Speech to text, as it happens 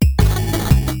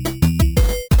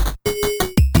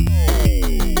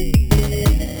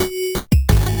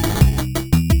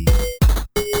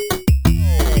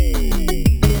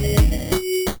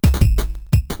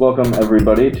Welcome,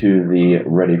 everybody, to the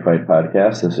Ready Fight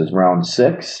podcast. This is round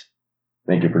 6.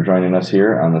 Thank you for joining us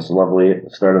here on this lovely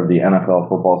start of the NFL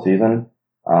football season.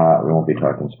 We won't be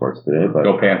talking sports today, but...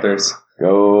 Go Panthers.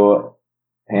 Go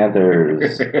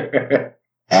Panthers.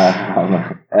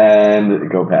 And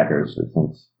go Packers,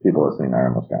 since people listening are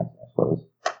in Wisconsin, I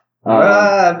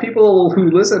suppose. People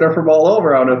who listen are from all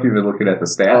over. I don't know if you've been looking at the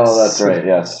stats. Oh, that's right,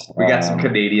 yes. We got some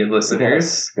Canadian listeners.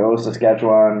 Yes. Go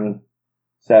Saskatchewan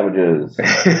Savages.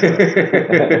 Thanks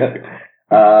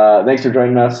for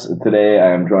joining us today.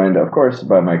 I am joined, of course,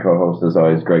 by my co-host, as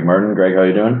always, Greg Martin. Greg, how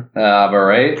you doing? I'm all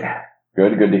right.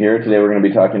 Good to hear. Today we're going to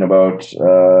be talking about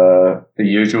the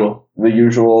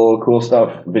usual cool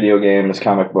stuff: video games,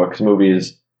 comic books,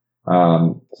 movies.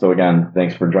 So again,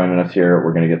 thanks for joining us here.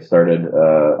 We're going to get started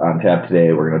on tap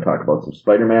today. We're going to talk about some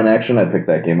Spider-Man action. I picked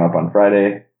that game up on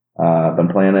Friday. Been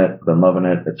playing it, been loving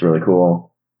it. It's really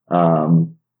cool.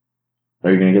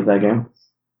 Are you going to get that game?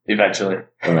 Eventually.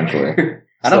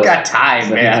 I don't got time,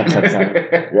 man.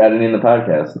 You're editing the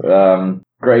podcast.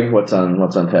 Greg, what's on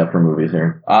tap for movies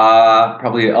here?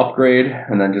 Probably Upgrade,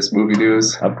 and then just movie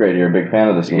news. Upgrade, you're a big fan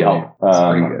of this movie. Yeah, it's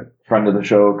pretty good. Friend of the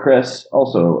show, Chris,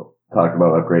 also talked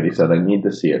about Upgrade. He said, I need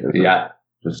to see it. Is it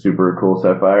just super cool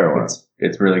sci-fi or what?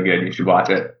 It's really good. You should watch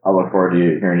it. I'll look forward to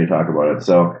hearing you talk about it.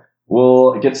 So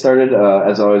we'll get started.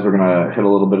 As always, we're going to hit a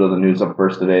little bit of the news up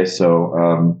first today.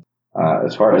 So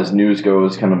as far as news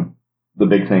goes, kind of the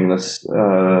big thing this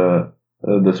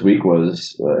week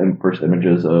was first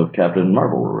images of Captain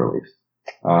Marvel were released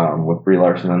with Brie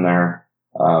Larson in there.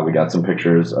 We got some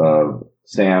pictures of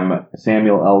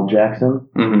Samuel L. Jackson,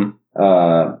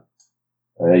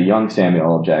 a young Samuel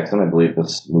L. Jackson. I believe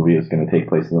this movie is going to take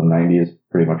place in the 90s,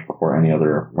 pretty much before any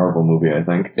other Marvel movie, I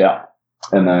think. Yeah.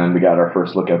 And then we got our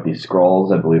first look at the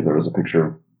Skrulls. I believe there was a picture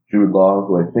of Jude Law,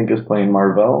 who I think is playing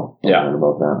Marvel. Yeah.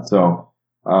 About that. So,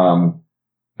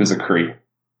 who's a Kree?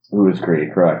 Who is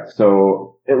Kree, correct.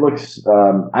 So it looks,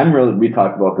 we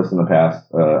talked about this in the past.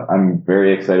 I'm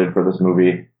very excited for this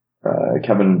movie.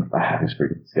 Kevin, I just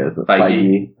forget this guy's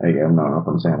Feige. I don't know if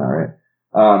I'm saying that right.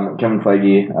 Kevin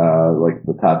Feige, like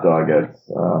the top dog at,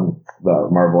 the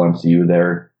Marvel MCU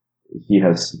there. He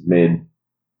has made,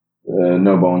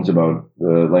 no bones about,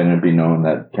 letting it be known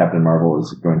that Captain Marvel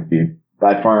is going to be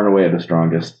by far and away the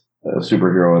strongest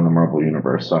superhero in the Marvel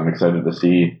universe. So I'm excited to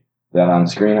see that on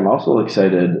screen. I'm also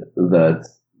excited that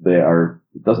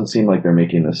it doesn't seem like they're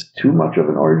making this too much of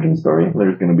an origin story.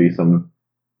 There's going to be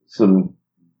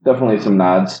definitely some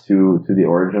nods to the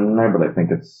origin in there, but I think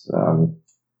it's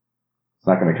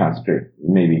not going to concentrate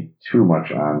maybe too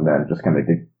much on that. Just kind of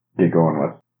get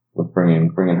going with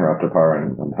bringing her up to par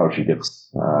and how she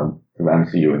gets to the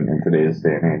MCU in today's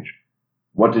day and age.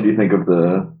 What did you think of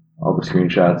all the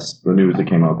screenshots, the news that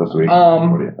came out this week?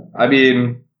 I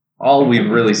mean, all we've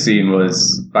really seen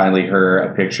was finally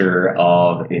a picture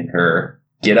in her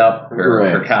get-up,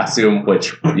 her costume,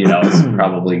 which, is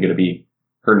probably going to be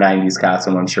her 90s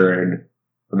costume, I'm sure. In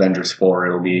Avengers 4,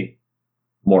 it'll be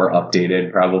more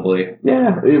updated, probably.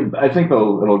 Yeah, I think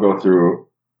it'll go through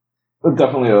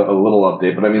definitely a little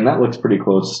update, but I mean, that looks pretty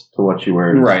close to what she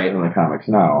wears in the comics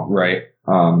now. Right.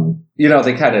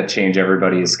 They kind of change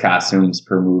everybody's costumes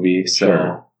per movie,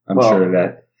 so I'm sure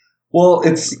that... Well,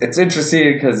 it's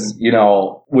interesting because,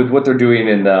 with what they're doing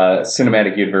in the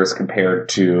cinematic universe compared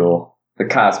to the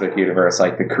cosmic universe,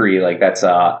 like the Kree, like that's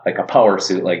like a power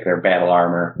suit, like their battle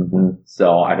armor. Mm-hmm.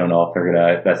 So I don't know if they're going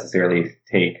to necessarily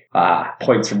take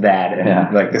points from that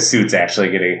and like the suit's actually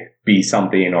going to be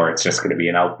something, or it's just going to be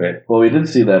an outfit. Well, we did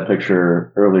see that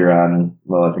picture earlier on.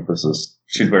 Well, I think this is...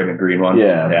 She's wearing the green one.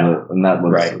 Yeah. And that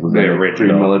was the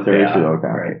original military suit. Okay.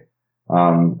 Right.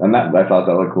 And I thought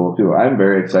that looked cool too. I'm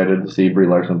very excited to see Brie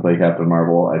Larson play Captain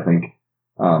Marvel. I think,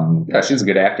 she's a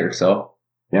good actor, so.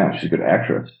 Yeah, she's a good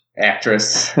actress.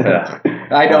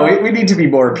 I know, we need to be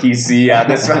more PC on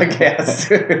this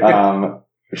podcast.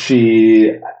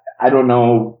 I don't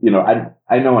know,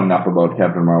 I know enough about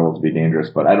Captain Marvel to be dangerous,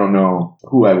 but I don't know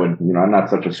who I would, I'm not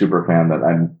such a super fan that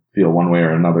I feel one way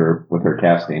or another with her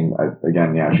casting.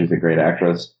 She's a great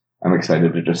actress. I'm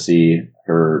excited to just see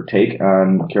her take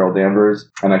on Carol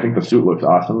Danvers. And I think the suit looks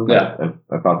awesome. Yeah.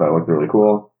 I thought that looked really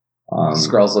cool.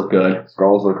 Skrulls look good.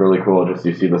 Skrulls look really cool. Just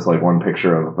you see this like one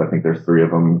picture of, I think there's 3 of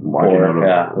them walking out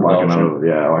of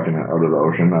the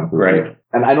ocean. That's right.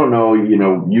 And I don't know,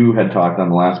 you had talked on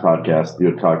the last podcast, you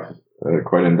had talked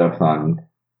quite in depth on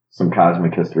some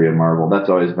cosmic history of Marvel. That's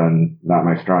always been not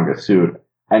my strongest suit.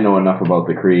 I know enough about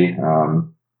the Kree,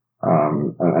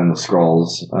 and the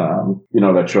Skrulls,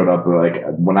 that showed up. Like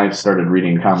when I started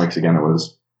reading comics again, it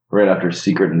was right after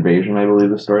Secret Invasion, I believe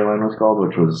the storyline was called,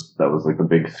 that was like the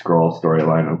big Skrull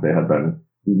storyline of they had been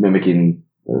mimicking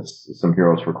some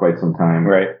heroes for quite some time.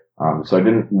 Right. So I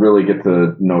didn't really get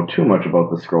to know too much about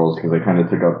the Skrulls because I kind of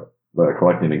took up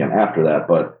collecting again after that.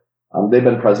 But they've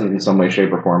been present in some way,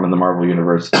 shape, or form in the Marvel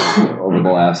Universe over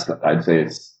the last, I'd say,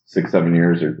 6-7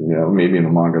 years, or maybe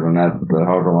even longer than that,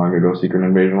 however long ago Secret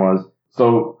Invasion was.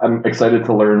 So I'm excited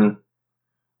to learn.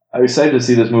 I'm excited to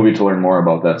see this movie to learn more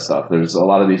about that stuff. There's a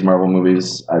lot of these Marvel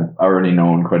movies I've already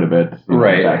known quite a bit,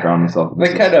 right? Background and stuff.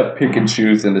 They kind of pick and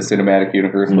choose in the cinematic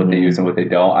universe what they use and what they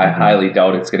don't. I highly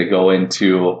doubt it's going to go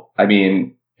into. I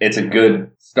mean, it's a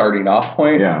good starting off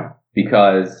point,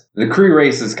 because the Kree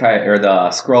race is or the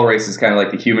Skrull race is kind of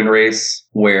like the human race,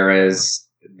 whereas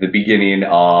the beginning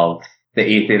of the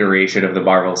 8th iteration of the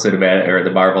Marvel cinematic or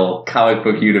the Marvel comic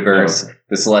book universe,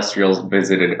 the Celestials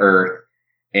visited Earth.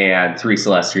 And 3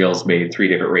 Celestials made 3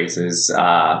 different races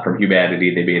from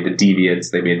humanity. They made the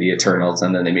Deviants, they made the Eternals,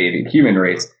 and then they made a human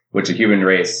race, which a human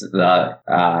race, the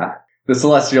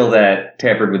Celestial that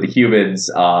tampered with the humans,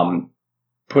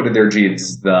 put in their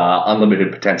genes the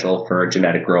unlimited potential for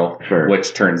genetic growth,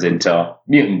 which turns into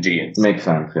mutant genes. Makes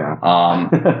sense, yeah.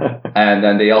 And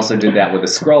then they also did that with the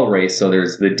Skrull race. So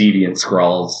there's the Deviant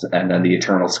Skrulls, and then the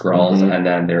Eternal Skrulls, and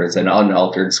then there's an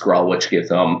unaltered Skrull, which gives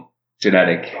them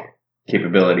genetic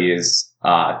capabilities,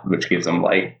 which gives them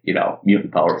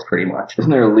mutant powers pretty much.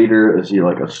 Isn't there a leader? Is he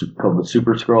called the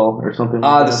Super Skrull or something?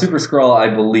 The Super Skrull,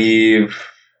 I believe.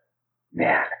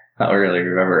 Man, I don't really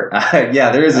remember.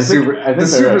 Yeah, there is the Super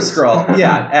Skrull.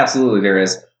 Yeah, absolutely there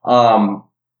is.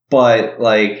 But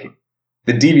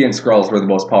the Deviant Skrulls were the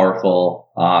most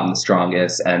powerful, the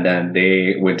strongest, and then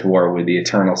they went to war with the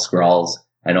Eternal Skrulls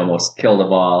and almost killed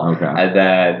them all. Okay. And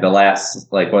then the last,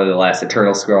 one of the last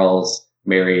Eternal Skrulls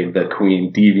married the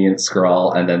Queen Deviant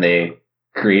Skrull, and then they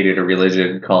created a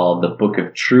religion called the Book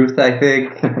of Truth, I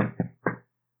think.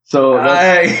 So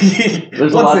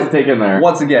there's a lot to take in there.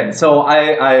 Once again, so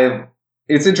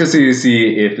it's interesting to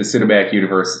see if the cinematic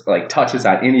universe touches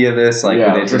on any of this, with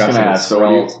the introduction of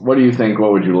Skrulls. So what do you think?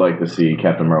 What would you like to see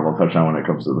Captain Marvel touch on when it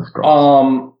comes to the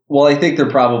Skrulls? Well, I think they're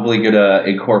probably going to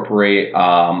incorporate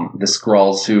the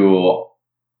Skrulls who,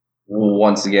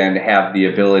 once again, have the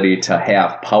ability to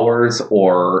have powers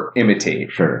or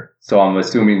imitate. Sure. So I'm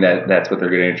assuming that that's what they're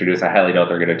going to introduce. I highly doubt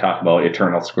they're going to talk about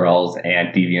Eternal Skrulls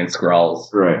and Deviant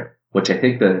Skrulls. Right. Which I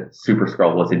think the Super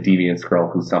Skrull was a Deviant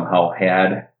Skrull who somehow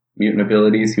had mutant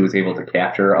abilities. He was able to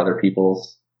capture other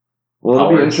people's powers.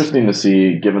 It'll be interesting to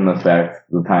see, given the fact,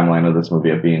 the timeline of this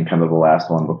movie of being kind of the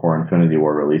last one before Infinity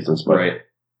War releases. But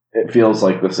it feels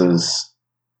like this is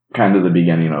kind of the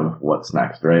beginning of what's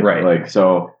next, right? Right.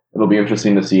 So it'll be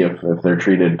interesting to see if they're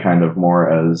treated kind of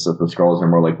more as if the Skrulls are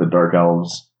more like the Dark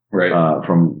Elves,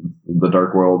 from the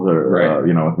Dark World, or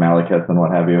with Malekith and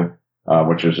what have you,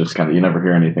 which is just kind of, you never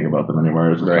hear anything about them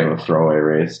anymore. It's just kind of a throwaway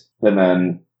race. And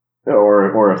then,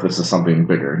 or if this is something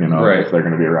bigger, if they're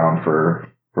going to be around for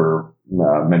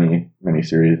many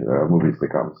series movies to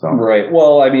come. So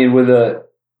Well, I mean, with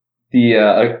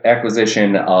the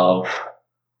acquisition of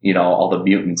all the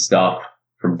mutant stuff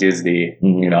from Disney,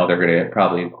 they're going to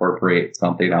probably incorporate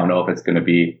something. I don't know if it's going to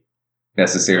be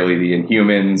necessarily the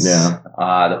Inhumans,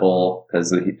 because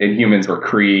the Inhumans were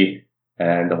Kree,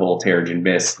 and the whole Terrigen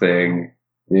Mist thing.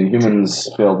 The Inhumans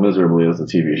failed miserably as a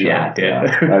TV show. Yeah, it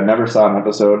did. I never saw an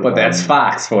episode. But that's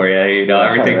Fox for you.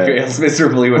 Everything fails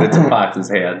miserably when it's in Fox's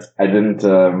hands. I didn't,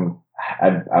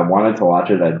 I wanted to watch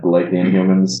it. I like the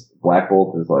Inhumans. Black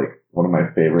Bolt is one of my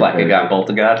favorite. Black and God, Bolt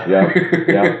of God.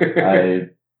 Yeah.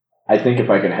 I think if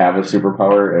I could have a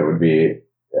superpower, I would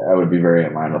be very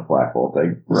in line with Black Bolt.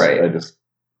 I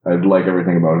like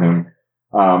everything about him.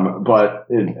 But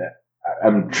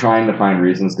I'm trying to find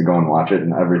reasons to go and watch it,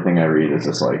 and everything I read is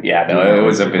just it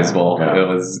was abysmal.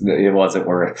 Yeah. It wasn't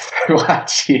worth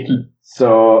watching.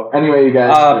 So anyway, you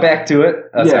guys, back to it.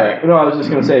 Sorry. No, I was just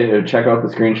gonna say, check out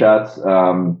the screenshots.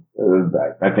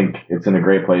 I think it's in a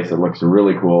great place. It looks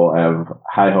really cool. I have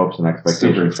high hopes and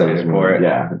expectations. Super excited for it.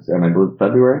 Yeah, and I believe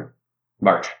February,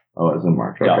 March. Oh, it's in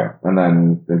March. Okay, and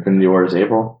then Infinity War is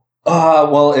April.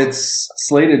 Well, it's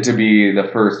slated to be the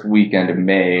first weekend of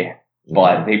May,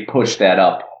 but they pushed that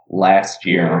up last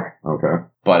year. Yeah. Okay,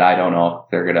 but I don't know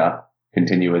if they're gonna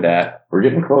continue with that. We're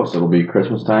getting close. It'll be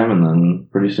Christmas time, and then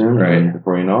pretty soon, and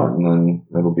before you know it, and then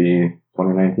it'll be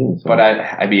 2019. So. But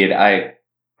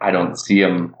I don't see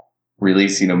them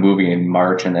releasing a movie in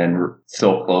March and then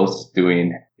so close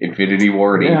doing Infinity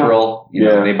War in April.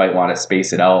 They might want to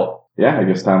space it out. Yeah, I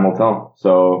guess time will tell.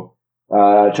 So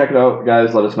check it out,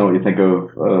 guys. Let us know what you think of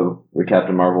the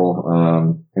Captain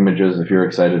Marvel images. If you're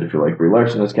excited, if you like Brie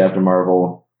Larson as Captain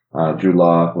Marvel, Jude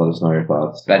Law, let us know your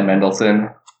thoughts. Ben Mendelsohn.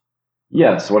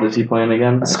 Yes. What is he playing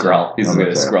again? A Skrull. He's a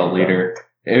Skrull leader.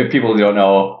 If people don't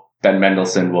know, Ben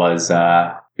Mendelsohn was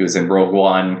he was in Rogue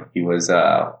One. He was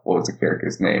what was the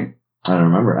character's name? I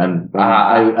don't remember.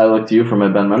 I looked to you for my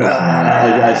Ben Mendelsohn.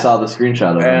 I saw the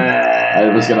screenshot of him.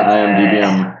 I was gonna IMDb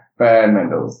him. Ben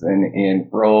Mendelsohn in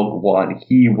Rogue One.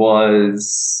 He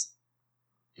was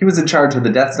in charge of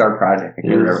the Death Star project. I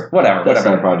can't remember. Whatever. Death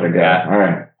Star project. Yeah. All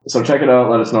right. So check it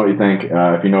out. Let us know what you think.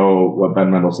 If you know what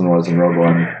Ben Mendelsohn was in Rogue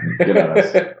One, get at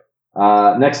us.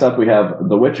 Next up, we have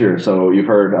The Witcher. So you've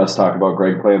heard us talk about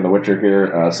Greg playing The Witcher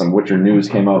here. Some Witcher news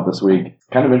came out this week.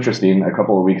 Kind of interesting. A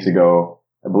couple of weeks ago,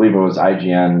 I believe it was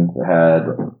IGN had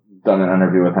done an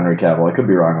interview with Henry Cavill. I could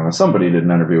be wrong on this. Somebody did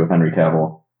an interview with Henry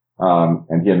Cavill.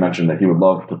 And he had mentioned that he would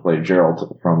love to play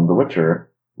Geralt from The Witcher.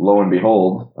 Lo and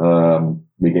behold,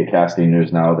 we get casting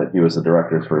news now that he was the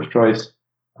director's first choice.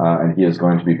 And he is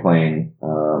going to be playing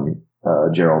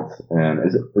Geralt. And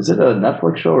is it a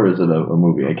Netflix show or is it a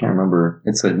movie? I can't remember.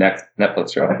 It's a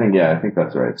Netflix show. I think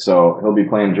that's right. So he'll be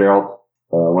playing Geralt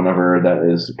whenever that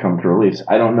is come to release.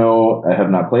 I don't know. I have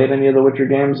not played any of the Witcher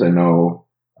games. I know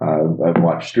I've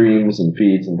watched streams and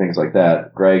feeds and things like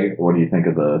that. Greg, what do you think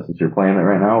of since you're playing it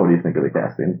right now, what do you think of the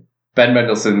casting? Ben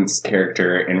Mendelsohn's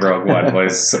character in Rogue One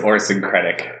was Orson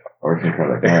Krennic. Orson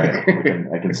Krennic. All right.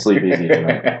 I can sleep easy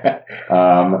tonight.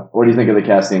 What do you think of the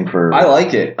casting for? I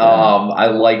like it. I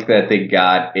like that they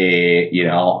got a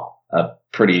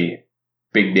pretty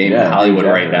big name in Hollywood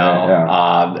right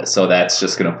now. Yeah. So that's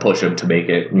just going to push them to make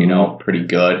it, pretty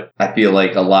good. I feel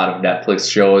like a lot of Netflix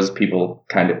shows people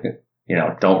kind of,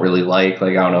 don't really like.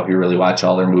 Like, I don't know if you really watch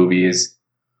all their movies.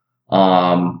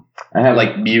 I have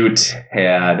like Mute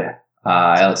had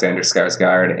Alexander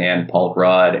Skarsgård and Paul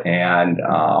Rudd and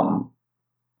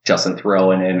Justin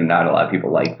Theroux in it, and not a lot of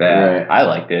people like that. Right. I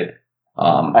liked it.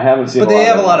 I haven't seen, but they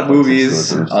have a lot of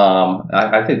movies.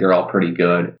 I think they're all pretty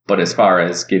good. But as far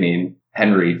as getting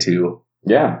Henry to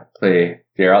play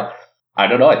Geralt, I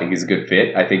don't know. I think he's a good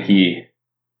fit. I think he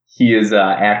is an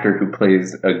actor who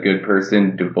plays a good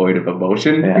person devoid of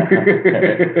emotion. Yeah.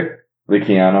 The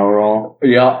Keanu role.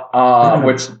 Yeah.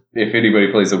 Which, if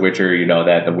anybody plays The Witcher, you know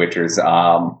that the Witchers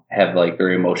have like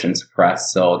their emotions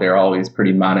suppressed, so they're always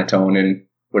pretty monotone in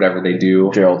whatever they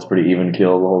do. Geralt's pretty even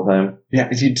keel the whole time. Yeah.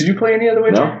 Did you play any of The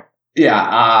Witcher? No.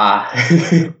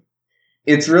 Yeah.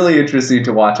 It's really interesting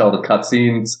to watch all the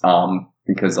cutscenes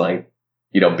because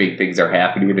big things are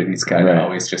happening and he's kind of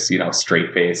always just,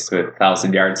 straight faced with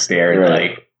 1,000-yard stare and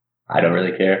like, I don't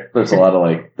really care. There's a lot of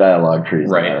like dialogue trees.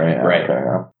 Right.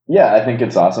 Okay. Yeah, I think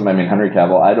it's awesome. I mean, Henry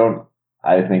Cavill,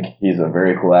 I think he's a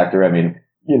very cool actor. I mean,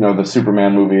 the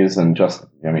Superman movies and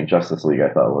Justice League I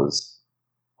thought was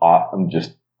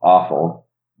just awful.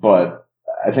 But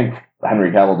I think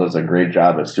Henry Cavill does a great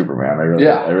job as Superman. I really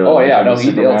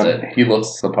he nails it. He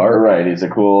looks the part. Right. I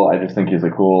just think he's a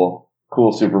cool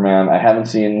Superman. I haven't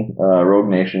seen Rogue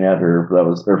Nation yet,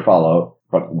 or Fallout,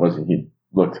 but he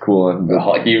looked cool and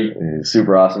he's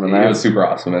super awesome in that. He was super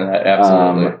awesome in that,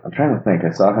 absolutely. I'm trying to think.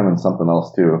 I saw him in something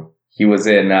else too. He was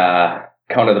in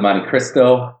Count of the Monte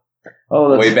Cristo.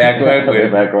 Oh, that's way back when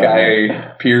with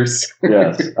Guy Pearce.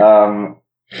 Yes.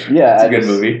 It's a good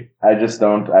movie. I just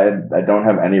don't. I don't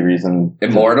have any reason.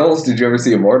 Immortals? Did you ever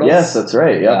see Immortals? Yes, that's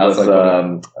right. Yeah, with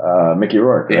Mickey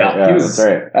Rourke. Right? Yeah, that's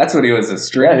right. That's when he was a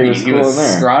string. Yeah, he was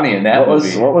scrawny in that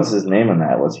movie. What was his name in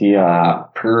that? Was he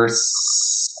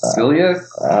Persilius?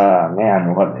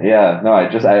 Man, what? Yeah, no.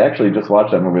 I actually just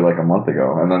watched that movie like a month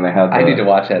ago, and then they had. I need to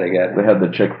watch that again. They had the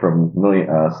chick from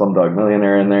Slumdog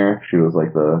Millionaire in there. She was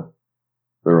like the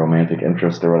romantic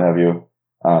interest or what have you.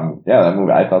 That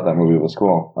movie. I thought that movie was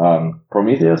cool.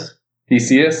 Prometheus?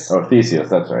 Theseus? Oh, Theseus.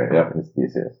 That's right. Yep, it's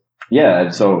Theseus. Yeah.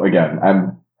 So again,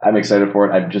 I'm excited for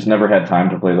it. I've just never had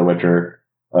time to play The Witcher.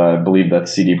 I believe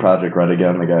that's CD Projekt Red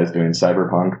again. The guy's doing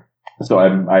Cyberpunk. So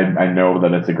I know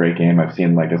that it's a great game. I've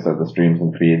seen, like I said, the streams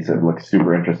and feeds. It looks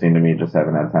super interesting to me. Just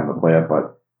haven't had time to play it,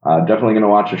 but definitely going to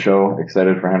watch the show.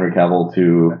 Excited for Henry Cavill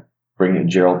to bring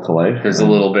Geralt to life. There's a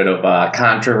little bit of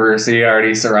controversy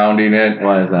already surrounding it.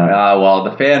 Why is that? Well,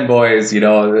 the fanboys,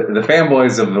 the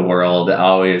fanboys of the world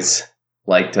always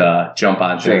like to jump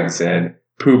on things and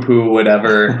poo-poo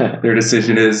whatever their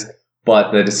decision is.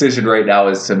 But the decision right now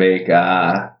is to make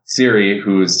Ciri,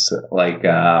 who's like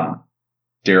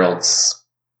Geralt's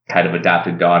kind of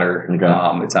adopted daughter.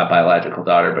 Okay. It's not biological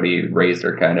daughter, but he raised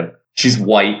her kind of. She's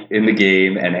white in the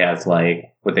game and has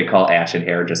like what they call ashen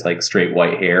hair, just like straight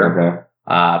white hair. Okay.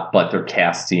 But they're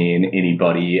casting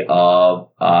anybody of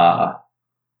a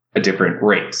different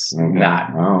race,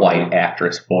 not white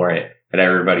actress for it. And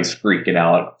everybody's freaking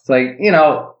out. It's like,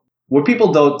 what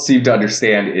people don't seem to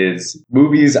understand is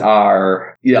movies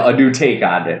are, a new take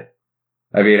on it.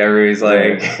 I mean, everybody's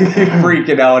like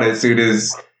freaking out as soon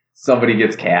as somebody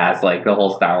gets cast, like the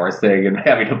whole Star Wars thing, and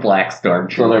having a black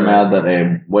stormtrooper. So they're mad that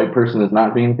a white person is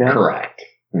not being cast? Correct.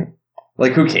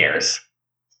 Like, who cares?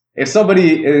 If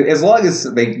somebody, as long as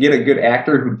they get a good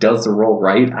actor who does the role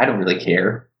right, I don't really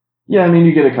care. Yeah, I mean,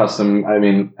 you get accustomed. I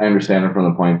mean, I understand it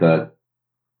from the point that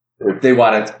if they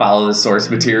want to follow the source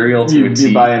material to a T.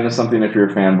 You buy into something if you're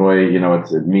a fanboy, you know,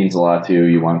 it means a lot to you.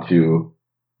 You want to,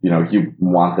 you know, you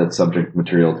want that subject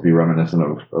material to be reminiscent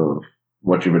of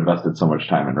what you've invested so much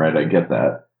time in, right? I get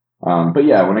that. But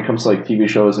yeah, when it comes to like TV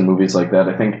shows and movies like that,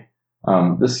 I think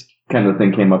this kind of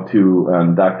thing came up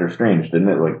to Doctor Strange, didn't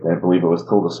it? Like, I believe it was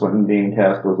Tilda Swinton being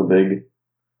cast was a big...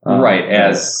 right,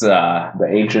 as the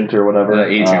ancient or whatever. The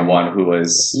ancient one who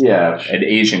was an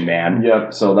Asian man.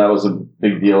 Yep, so that was a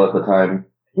big deal at the time.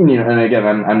 You know, and again,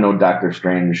 I'm no Doctor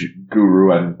Strange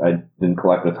guru. I didn't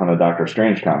collect a ton of Doctor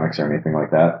Strange comics or anything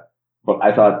like that. But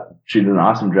I thought she did an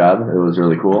awesome job. It was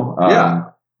really cool.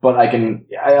 But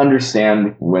I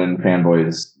understand when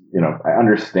fanboys, you know, I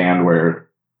understand where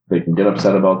they can get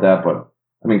upset about that. But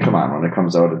I mean, come on, when it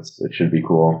comes out, it should be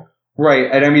cool.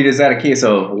 Right, and I mean, is that a case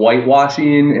of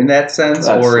whitewashing in that sense,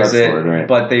 or is it? Right.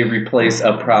 But they replace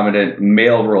a prominent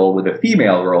male role with a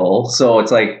female role, so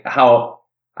it's like how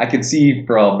I could see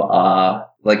from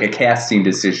like a casting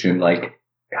decision, like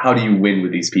how do you win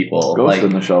with these people? Ghost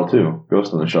in the Shell too.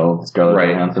 Ghost in the Shell, Scarlett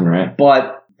Johansson, right?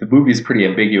 But the movie's pretty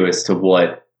ambiguous to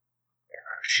what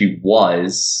she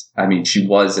was. I mean, she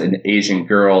was an Asian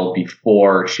girl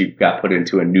before she got put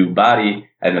into a new body.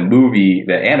 And the movie,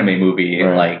 the anime movie,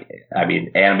 like, I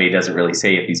mean, anime doesn't really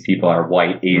say if these people are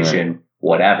white, Asian,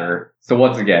 whatever. So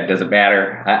once again, doesn't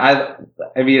matter.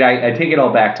 I mean, I take it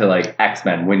all back to like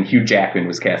X-Men when Hugh Jackman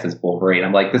was cast as Wolverine.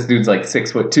 I'm like, this dude's like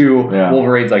 6'2",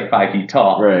 Wolverine's like 5 feet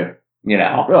tall. Right. You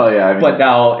know. Well, yeah. I mean, but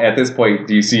now at this point,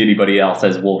 do you see anybody else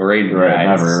as Wolverine? Right.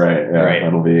 Never. Right. Yeah. Right.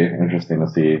 That'll be interesting to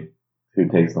see who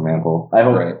takes the mantle. I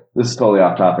hope this is totally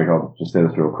off topic. I'll just say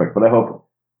this real quick, but I hope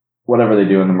whatever they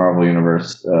do in the Marvel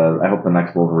universe, I hope the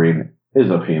next Wolverine is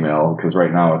a female, because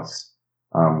right now it's,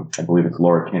 I believe it's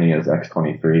Laura Kinney as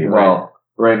X-23. Right. Well,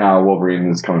 right now Wolverine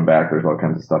is coming back. There's all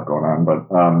kinds of stuff going on, but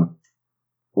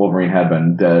Wolverine had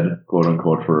been dead, quote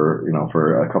unquote, for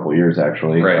a couple of years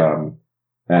actually. Right.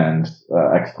 And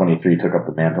X-23 took up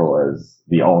the mantle as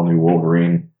the all-new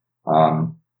Wolverine.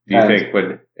 Do you think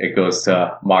when it goes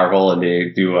to Marvel and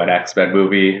they do an X-Men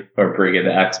movie or bring in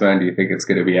the X-Men, do you think it's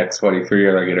going to be X-23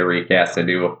 or are they going to recast a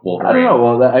new Wolverine? I don't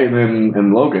know. Well,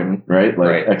 in Logan, right?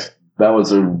 Like that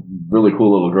was a really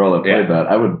cool little girl that played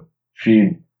that.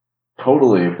 She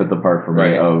totally fit the part for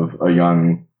me of a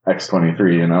young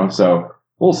X-23, you know? So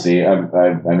we'll see.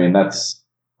 I mean, that's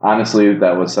honestly,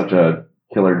 that was such a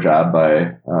killer job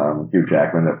by Hugh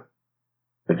Jackman.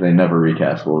 If they never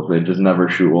recast Wolverine, if they just never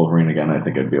shoot Wolverine again, I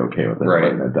think I'd be okay with it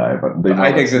letting it die. But they know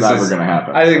I think it's never going to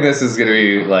happen. I think this is going to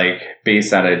be like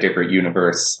based on a different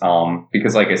universe.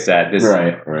 Because, like I said, this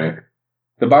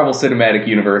the Marvel Cinematic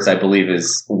Universe, I believe,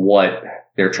 is what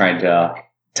they're trying to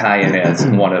tie in as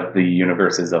one of the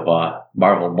universes of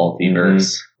Marvel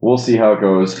multiverse. We'll see how it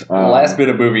goes. Last bit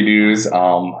of movie news.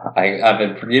 I've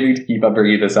been forgetting to keep on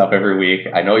bringing this up every week.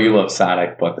 I know you love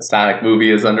Sonic, but the Sonic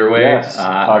movie is underway. Yes,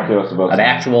 talk to us about an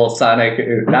actual Sonic,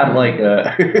 not like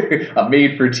a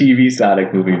made-for-TV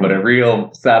Sonic movie, but a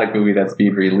real Sonic movie that's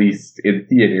being released in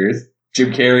theaters.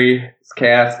 Jim Carrey is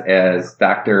cast as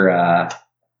Dr.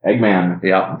 Eggman.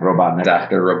 Yep. Robotnik.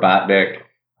 Dr. Robotnik.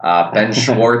 Ben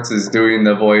Schwartz is doing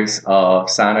the voice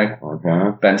of Sonic.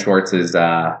 Okay. Ben Schwartz is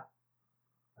John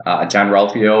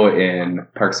Ralphio in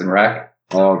Parks and Rec.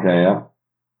 Okay, yeah.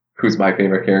 Who's my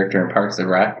favorite character in Parks and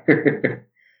Rec?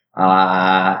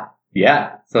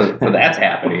 Yeah. So that's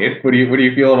happening. What do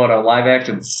you feel about a live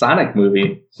action Sonic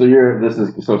movie? So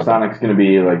Sonic's going to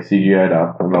be like CGI'd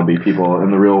up, and there'll be people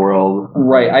in the real world.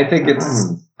 Right. I think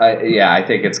it's. I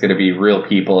think it's going to be real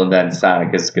people, and then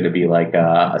Sonic is going to be like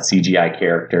a CGI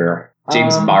character.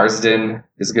 James Marsden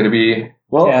is going to be.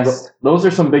 Well, those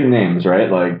are some big names, right?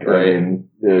 Like, I mean,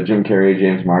 Jim Carrey,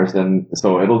 James Marsden.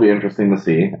 So it'll be interesting to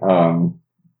see.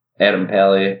 Adam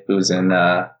Pally, who's in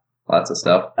lots of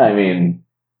stuff. I mean,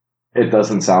 it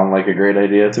doesn't sound like a great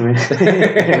idea to me.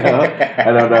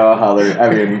 I don't know how they're. I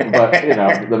mean, but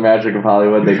the magic of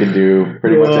Hollywood, they can do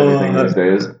pretty much anything these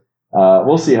days.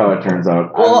 We'll see how it turns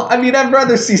out. Well, I mean, I'd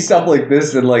rather see stuff like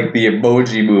this than like the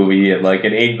Emoji Movie and like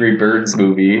an Angry Birds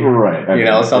movie.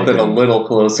 Right. Something a little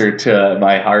closer to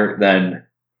my heart than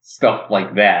stuff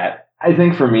like that. I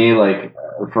think for me,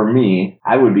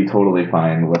 I would be totally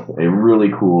fine with a really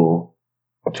cool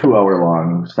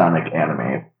 2-hour-long Sonic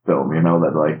anime film,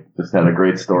 that like just had a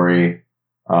great story,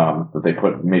 that they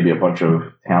put maybe a bunch of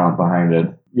talent behind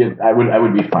it. Yeah, I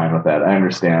would be fine with that. I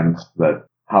understand that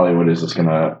Hollywood is just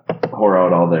gonna pour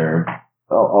out all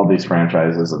these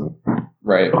franchises, and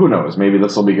who knows? Maybe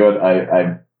this will be good.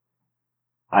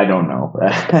 I don't know.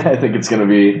 I think it's gonna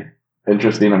be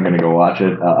interesting. I'm gonna go watch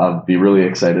it. I'll be really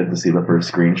excited to see the first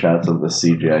screenshots of the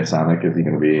CGI Sonic. Is he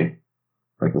gonna be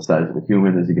like the size of a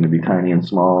human? Is he gonna be tiny and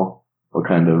small? What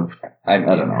kind of? I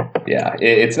don't know. Yeah,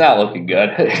 it's not looking good.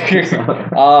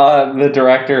 The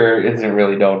director isn't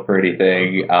really known for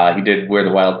anything. He did Where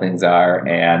the Wild Things Are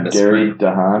and Gary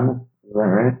DeHaan. Is that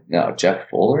right? No, Jeff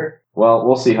Fuller. Well,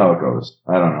 we'll see how it goes.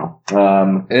 I don't know.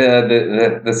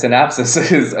 The synopsis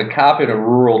is a cop in a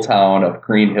rural town of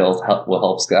Green Hills will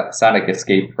help Sonic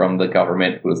escape from the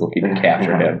government who is looking to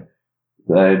capture him.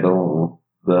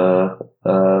 The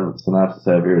synopsis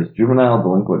I have here is juvenile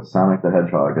delinquent Sonic the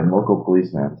Hedgehog and local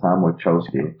policeman Tom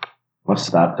Wachowski must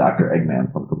stop Dr.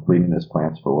 Eggman from completing his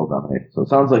plans for world domination. So it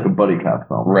sounds like a buddy cop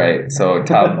film. Right. So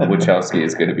Tom Wachowski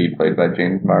is going to be played by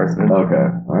James Marsden. Okay.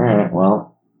 All right.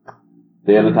 Well,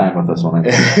 they had a time with this one.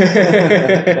 The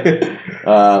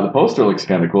poster looks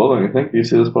kind of cool, don't you think? Do you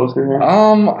see this poster here?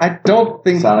 I don't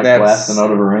think Sonic blasting out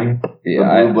of a ring.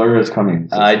 Yeah, the blue blur is coming.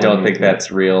 I don't think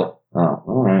that's real. Oh,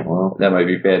 all right. Well, that might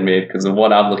be fan made because the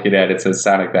one I'm looking at, it says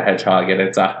Sonic the Hedgehog and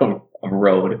it's on a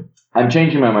road. I'm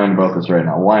changing my mind about this right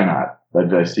now. Why not?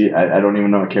 But I see. I don't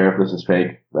even care if this is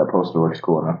fake. That poster looks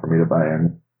cool enough for me to buy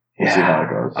in. We'll see how it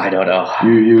goes. I don't know.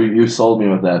 You sold me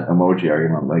with that emoji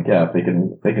argument. Like, yeah, if they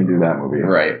can do that movie,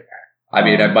 right? I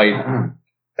mean, I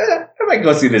might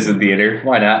go see this in theater.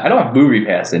 Why not? I don't have Movie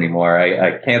Pass anymore.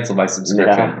 I canceled my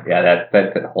subscription. Yeah,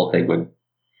 that whole thing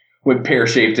went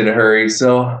pear-shaped in a hurry,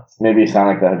 so maybe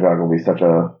Sonic the Hedgehog will be such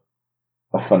a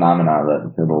phenomenon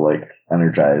that it'll like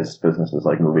energize businesses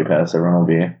like Movie Pass. Everyone will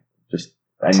be just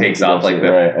takes off like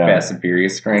the Fast and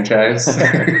Furious franchise.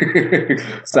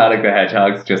 Sonic the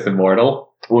Hedgehog's just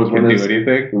immortal. Can do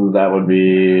anything. That would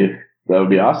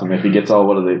be awesome if he gets all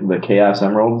the Chaos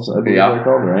Emeralds. I think they're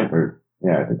called, right?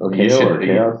 I think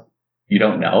Chaos. You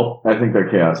don't know? I think they're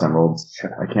Chaos Emeralds.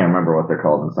 I can't remember what they're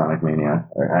called in Sonic Mania.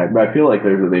 I feel like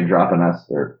they drop an S,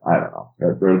 or I don't know.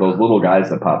 They're those little guys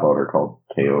that pop out are called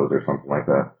KOs or something like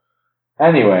that.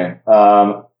 Anyway,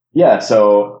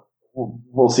 so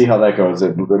we'll see how that goes.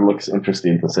 It looks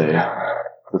interesting to say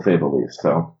the least.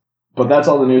 So, but that's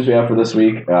all the news we have for this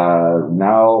week.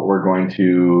 Now we're going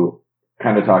to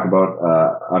kind of talk about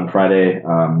on Friday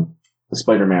the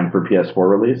Spider-Man for PS4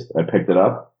 released. I picked it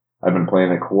up. I've been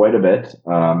playing it quite a bit.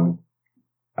 I'm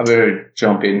going to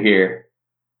jump in here.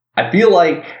 I feel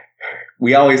like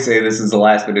we always say this is the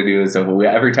last bit of news, so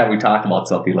every time we talk about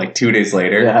something, like 2 days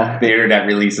later, the internet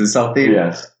releases something.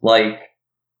 Yes. Like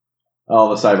all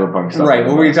the Cyberpunk stuff. Right.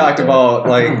 When we talked about,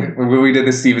 like, when we did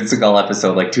the Steven Seagal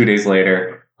episode, like 2 days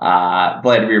later,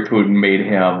 Vladimir Putin made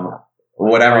him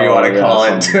whatever you want to call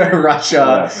it, to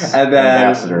Russia. Yes, and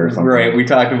then, right, we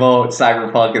talked about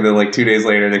Cyberpunk, and then like 2 days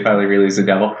later, they finally released a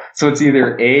demo. So it's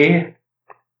either A,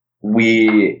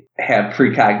 we have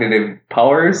precognitive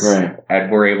powers,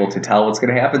 and we're able to tell what's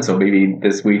going to happen. So maybe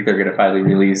this week they're going to finally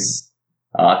release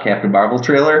Captain Marvel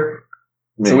trailer.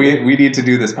 Maybe. So we need to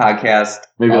do this podcast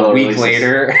a week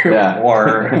later,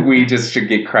 or we just should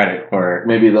get credit for.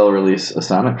 Maybe they'll release a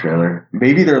Sonic trailer.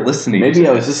 Maybe they're listening. Maybe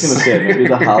I was just going to say, maybe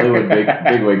the Hollywood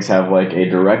bigwigs have like a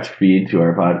direct feed to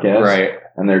our podcast, right?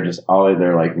 And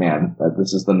they're like, man,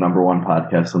 this is the number one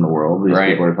podcast in the world. These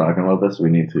people are talking about this. We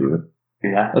need to.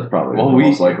 Yeah, that's probably the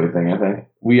most likely thing, I think.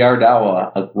 We are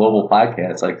now a global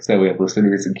podcast. Like I said, we have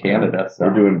listeners in Canada. So.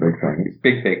 We're doing big things.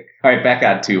 Big thing. All right, back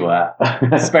on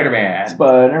to Spider-Man.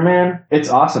 Spider-Man. It's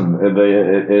awesome. It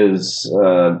is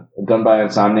done by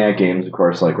Insomniac Games, of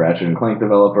course, like Ratchet and Clank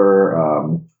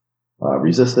developer,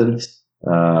 Resistance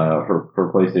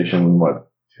for PlayStation. No,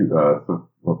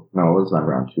 it was not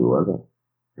round 2, was it?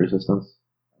 Resistance?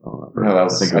 No, I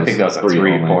think that was a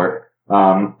 3 or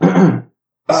 4.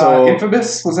 So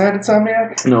Infamous, was that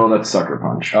Insomniac? No, that's Sucker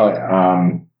Punch. Oh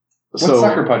yeah. What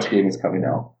Sucker Punch game is coming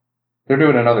out? They're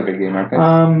doing another big game, aren't they?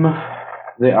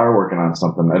 They are working on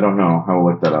something. I don't know. I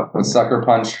will look that up. Sucker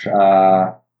Punch.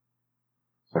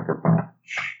 Sucker Punch.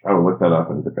 I will look that up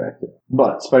and get back to it.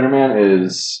 But Spider-Man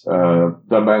is done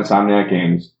by Insomniac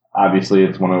Games. Obviously,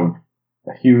 it's a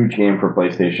huge game for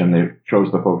PlayStation. They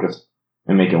chose to focus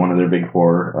and make it one of their big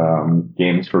 4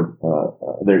 games for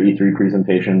their E3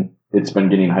 presentation. It's been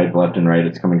getting hyped left and right.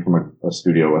 It's coming from a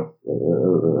studio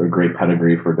with a great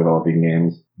pedigree for developing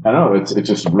games. I don't know. It's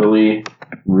just really,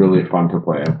 really fun to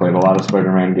play. I've played a lot of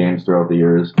Spider-Man games throughout the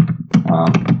years.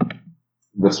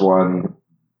 This one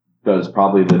does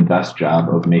probably the best job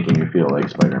of making you feel like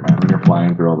Spider-Man when you're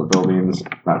flying through all the buildings.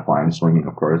 Not flying, swinging,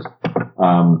 of course.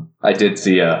 I did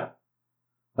see a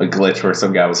a glitch where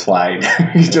some guy was flying.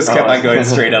 He just kept on going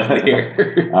straight up in the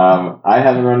air. I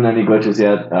haven't run any glitches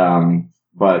yet,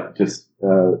 but just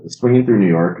swinging through New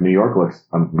York. New York looks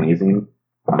amazing.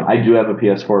 I do have a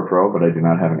PS4 Pro, but I do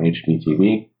not have an HD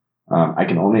TV. I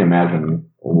can only imagine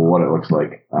what it looks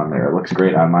like on there. It looks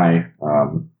great on my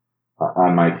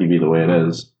TV the way it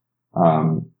is.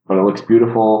 But it looks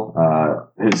beautiful.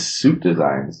 His suit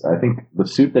designs, I think the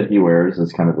suit that he wears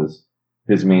is kind of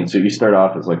his main suit. You start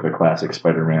off as like the classic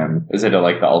Spider-Man. Is it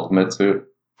like the ultimate suit?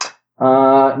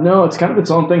 No, it's kind of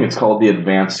its own thing. It's called the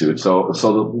advanced suit. So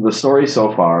the story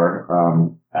so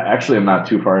far, actually I'm not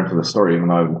too far into the story, even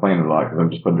though I've been playing it a lot because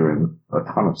I've just been doing a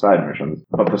ton of side missions.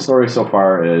 But the story so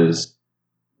far is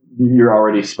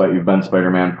you've been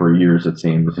Spider-Man for years, it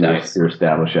seems. Nice. You're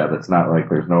established yet. It's not like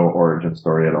there's no origin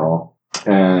story at all.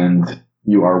 And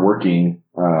you are working,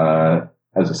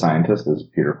 as a scientist, as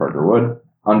Peter Parker would,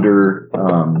 under,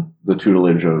 the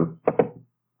tutelage of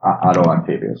Otto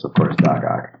Octavius, of course, Doc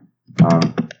Ock.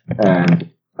 And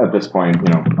at this point,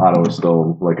 Otto is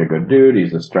still like a good dude.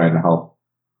 He's just trying to help.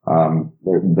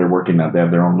 They're working they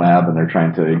have their own lab and they're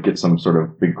trying to get some sort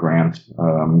of big grant,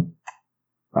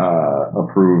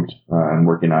 approved, and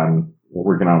working on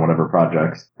whatever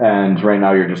projects. And right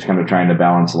now you're just kind of trying to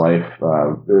balance life.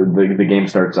 The game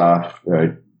starts off,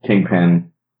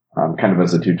 Kingpin, kind of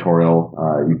as a tutorial.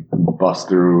 You bust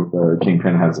through,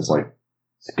 Kingpin has this like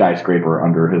skyscraper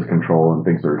under his control and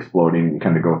things are exploding. You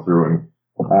kind of go through and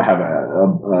have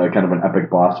a kind of an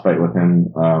epic boss fight with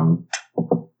him,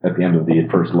 at the end of the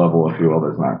first level, if you will.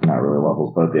 There's not really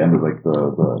levels, but at the end of like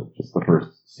just the first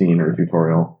scene or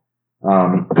tutorial.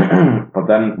 But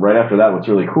then right after that, what's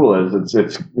really cool is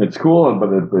it's cool, but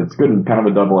it's good and kind of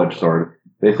a double-edged sword.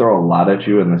 They throw a lot at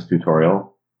you in this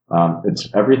tutorial. It's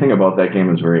everything about that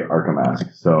game is very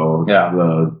Arkham-esque. So yeah,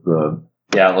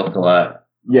 it looked a lot.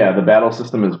 Yeah, the battle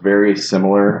system is very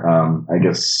similar. I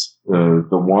guess the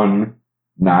one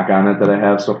knock on it that I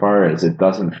have so far is it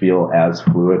doesn't feel as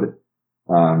fluid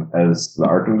as the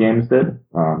Arkham games did.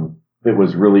 It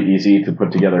was really easy to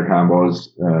put together combos.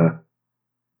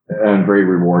 And very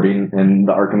rewarding in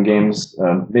the Arkham games.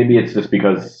 Maybe it's just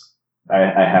because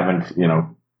I haven't,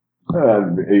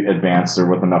 advanced or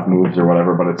with enough moves or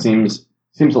whatever, but it seems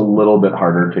a little bit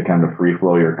harder to kind of free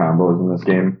flow your combos in this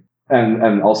game.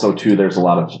 And also too, there's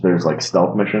like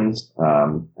stealth missions,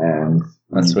 and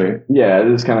that's sweet. Yeah, it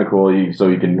is kind of cool. So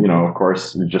you can, of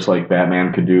course, just like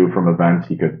Batman could do from Event,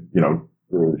 he could,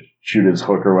 shoot his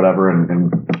hook or whatever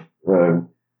and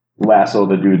lasso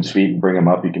the dude's feet and bring him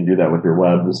up. You can do that with your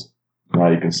webs.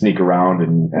 You can sneak around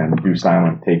and do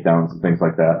silent takedowns and things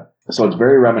like that. So it's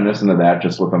very reminiscent of that,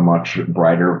 just with a much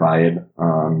brighter vibe,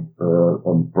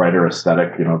 a brighter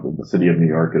aesthetic. The city of New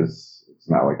York it's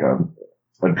not like a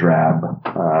drab,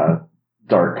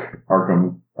 dark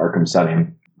Arkham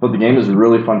setting. But the game is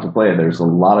really fun to play. There's a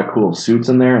lot of cool suits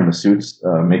in there, and the suits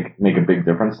make a big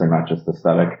difference. They're not just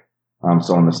aesthetic.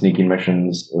 So in the sneaking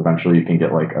missions, eventually you can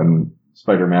get like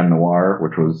Spider-Man Noir,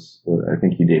 which was, I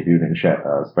think he debuted in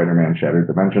Spider-Man Shattered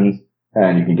Dimensions,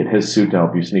 and you can get his suit to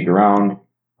help you sneak around.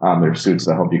 There's suits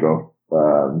that help you go,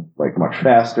 like much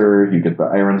faster. You get the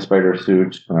Iron Spider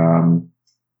suit,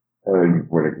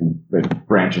 where it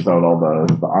branches out all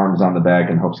the arms on the back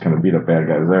and helps kind of beat up bad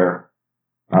guys there.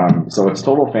 So it's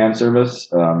total fan service.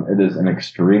 It is an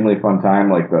extremely fun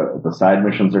time. Like the side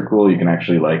missions are cool. You can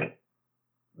actually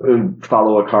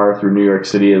follow a car through New York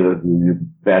City. The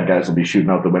bad guys will be shooting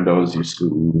out the windows. You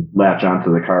latch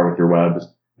onto the car with your webs.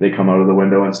 They come out of the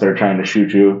window and start trying to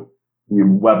shoot you. You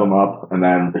web them up, and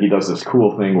then he does this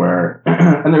cool thing where,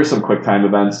 and there's some quick time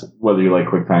events. Whether you like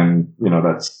quick time,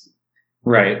 that's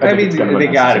right. I mean, they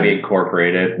got to be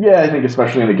incorporated. Yeah, I think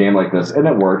especially in a game like this, and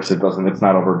it works. It's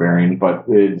not overbearing, but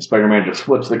Spider-Man just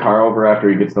flips the car over after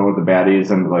he gets done with the baddies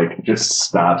and just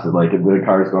stops it. Like the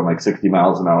car's going like 60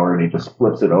 miles an hour, and he just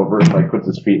flips it over and puts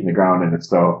his feet in the ground, and it's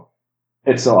so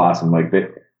awesome.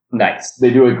 Nice.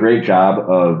 They do a great job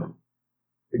of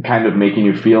kind of making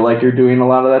you feel like you're doing a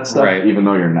lot of that stuff, right, even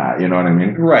though you're not. You know what I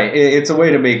mean? Right. It's a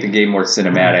way to make the game more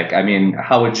cinematic. I mean,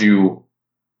 how would you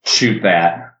shoot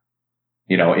that?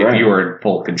 If you were in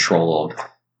full control of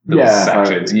those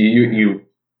sections,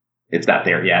 it's not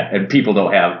there yet, and people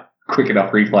don't have quick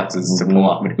enough reflexes to pull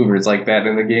off maneuvers like that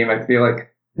in the game. I feel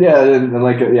like. Yeah, and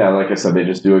like I said, they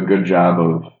just do a good job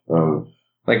of.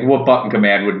 Like what button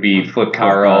command would be flip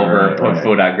car over, put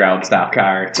foot on ground, stop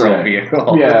car, throw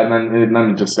vehicle. Yeah, and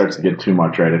then it just starts to get too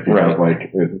much, right? If you have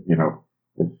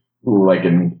like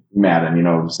in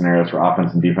Madden, scenarios for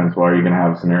offense and defense. Well, are you going to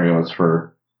have scenarios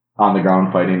for on the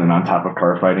ground fighting and on top of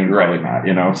car fighting? Probably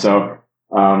not, So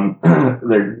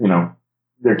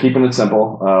they're keeping it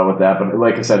simple with that. But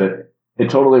like I said, it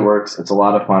totally works. It's a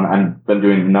lot of fun. I've been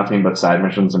doing nothing but side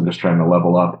missions. I'm just trying to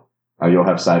level up. You'll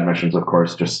have side missions, of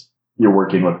course, just you're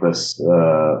working with this,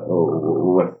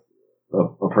 with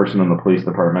a person in the police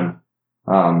department,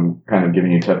 kind of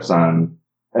giving you tips on,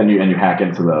 and you hack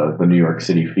into the New York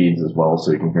City feeds as well,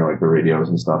 so you can hear like the radios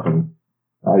and stuff, and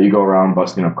you go around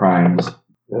busting up crimes,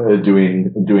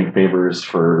 doing favors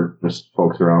for just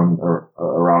folks around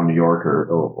New York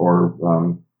or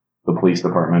the police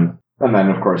department, and then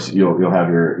of course you'll have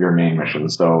your main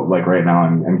missions. So like right now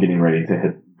I'm getting ready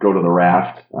to go to the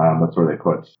raft. That's where they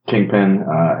put Kingpin,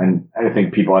 and I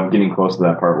think I'm getting close to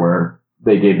that part where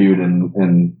they debuted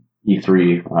in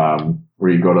E3,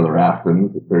 where you go to the raft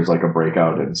and there's like a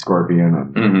breakout in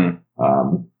Scorpion and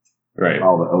right,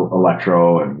 all the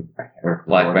Electro and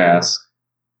Black Mask.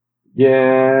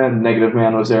 Yeah, Negative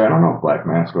Man was there. I don't know if Black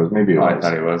Mask was. Maybe it was. I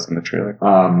thought he was in the trailer.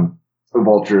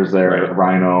 Vulture's there, right.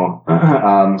 Rhino.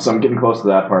 So I'm getting close to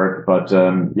that part, but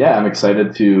yeah, I'm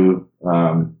excited to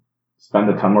spend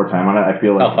a ton more time on it. I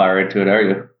feel like. How far into it are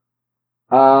you?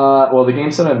 Well, the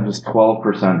game said I'm just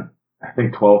 12%. I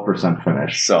think 12%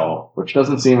 finished. So, which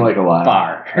doesn't seem like a lot.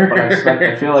 Far. But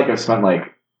I feel like I've spent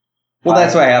like. Well,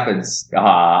 that's what happens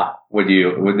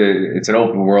it's an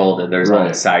open world and there's all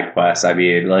the side quests. I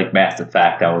mean, like Mass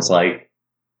Effect, I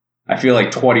feel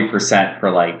like 20% for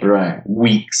like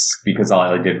weeks because all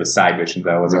I did was side missions.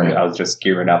 I was just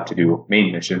gearing up to do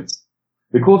main missions.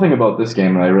 The cool thing about this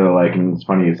game that I really like, and it's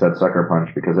funny you said Sucker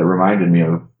Punch because it reminded me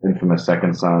of Infamous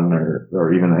Second Son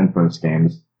or even the Infamous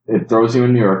games. It throws you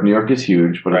in New York. New York is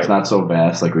huge, but it's not so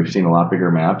vast. Like we've seen a lot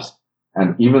bigger maps.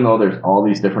 And even though there's all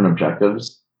these different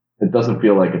objectives, it doesn't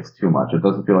feel like it's too much. It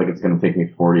doesn't feel like it's going to take me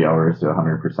 40 hours to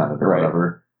 100% it or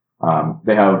whatever.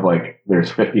 They have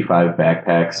there's 55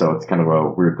 backpacks, so it's kind of a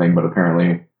weird thing, but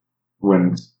apparently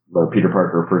when Peter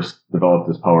Parker first developed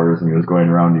his powers and he was going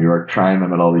around New York trying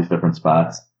them at all these different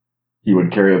spots, he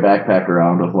would carry a backpack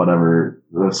around with whatever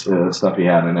stuff he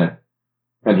had in it,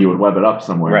 and he would web it up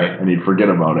somewhere, and he'd forget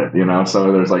about it,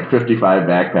 So there's like 55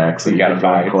 backpacks that you can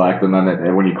go and collect, and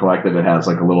then when you collect it, it has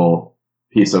like a little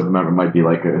piece of, it might be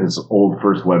like his old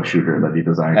first web shooter that he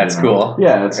designed. That's cool.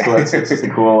 Yeah, it's cool. It's just it's a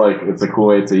cool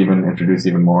way to even introduce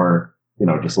even more,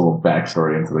 just a little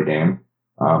backstory into the game.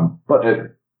 But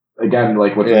again,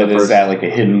 like within the first, is that like a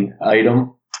hidden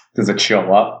item? Does it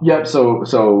show up? Yep.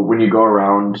 So when you go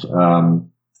around,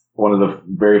 one of the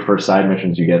very first side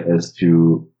missions you get is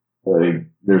to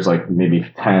there's like maybe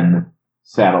 10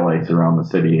 satellites around the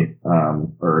city,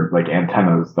 or like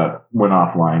antennas that went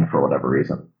offline for whatever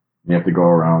reason. You have to go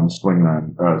around, swing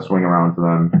around to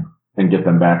them, and get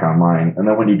them back online. And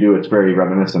then when you do, it's very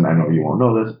reminiscent. I know you won't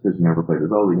know this because you never played the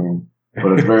Zelda game,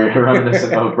 but it's very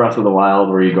reminiscent of Breath of the Wild,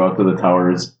 where you go up to the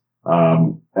towers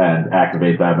and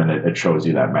activate them, and it shows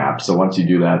you that map. So once you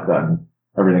do that, then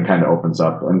everything kind of opens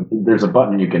up. And there's a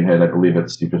button you can hit. I believe you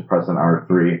just press an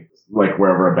R3. Like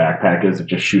wherever a backpack is, it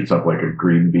just shoots up like a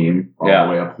green beam all the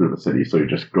way up through the city. So you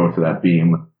just go to that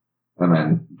beam, and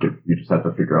then you just have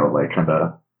to figure out like kind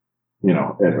of.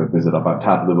 Is it up on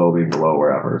top of the building, below,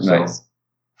 wherever? Nice.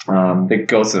 So, I think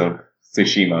Ghost of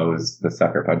Tsushima was the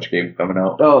Sucker Punch game coming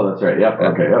out. Oh, that's right. Yep.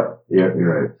 Okay. Yep. Yeah,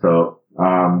 you're right. So,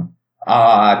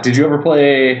 did you ever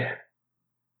play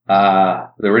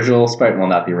the original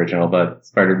not the original, but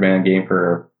Spider-Man game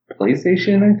for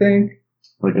PlayStation? I think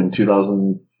like in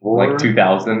 2004, like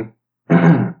 2000.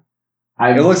 It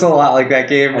looks a lot like that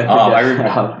game. I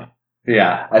remember.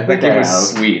 Yeah, I think it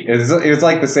was sweet. It was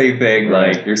like the same thing.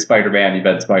 Like you're Spider-Man, you've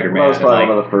been Spider-Man. That was probably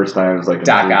one of the first times. Like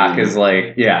Doc Ock is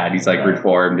and he's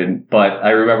reformed. But I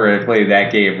remember I played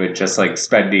that game with just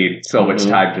spending so much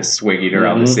time just swinging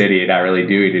around the city and not really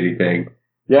doing anything.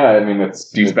 Yeah, I mean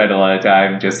Do you spend a lot of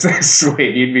time just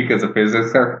swinging because the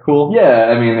physics are cool?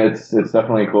 Yeah, I mean it's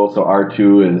definitely cool. So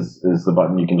R2 is the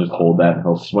button. You can just hold that and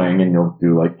he'll swing and you'll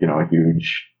do a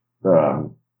huge.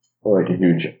 Like a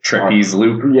huge trapeze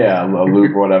loop. Yeah, a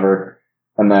loop, whatever.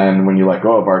 And then when you let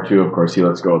go of R2, of course, he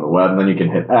lets go of the web. And then you can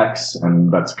hit X,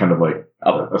 and that's kind of like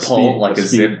a pull, like a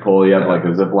zip pull. Yeah, like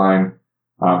a zip line.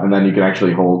 And then you can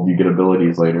actually you get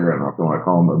abilities later. I don't know if you want to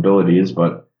call them abilities,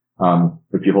 but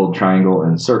if you hold triangle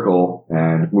and circle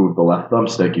and move the left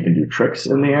thumbstick, you can do tricks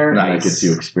in the air. Nice. And that gets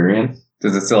you experience.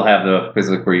 Does it still have the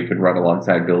physics where you can run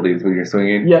alongside buildings when you're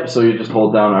swinging? Yep, so you just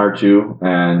hold down R2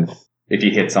 and... If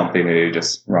you hit something, you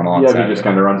just run alongside. Yeah, he just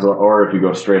kind of runs, or if you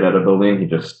go straight at a building, he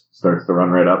just starts to run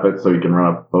right up it, so you can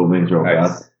run up buildings real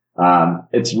fast.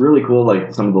 It's really cool,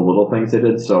 like some of the little things they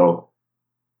did. So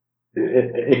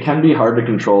it can be hard to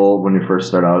control when you first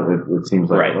start out. It seems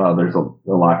like there's a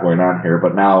lot going on here,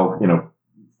 but now 4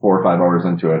 or 5 hours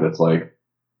into it, it's like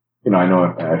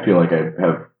I feel like I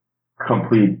have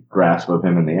complete grasp of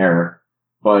him in the air.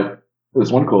 But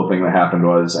this one cool thing that happened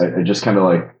was I just kind of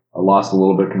like lost a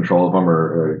little bit control of him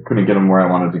or couldn't get him where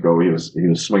I wanted to go. He was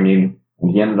swinging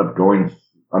and he ended up going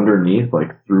underneath,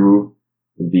 like through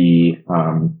the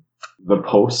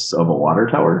posts of a water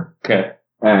tower. Okay.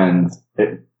 And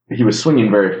he was swinging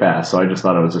very fast. So I just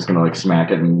thought I was just going to like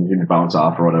smack it and he'd bounce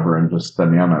off or whatever and just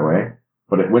send me on my way.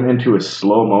 But it went into a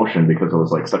slow motion because it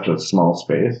was like such a small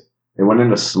space. It went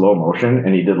into slow motion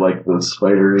and he did like the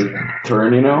spider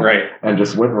turn, right. And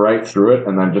just went right through it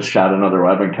and then just shot another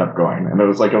web and kept going. And it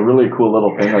was like a really cool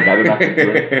little thing. Like I didn't have to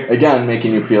do it. Again,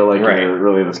 making you feel like you're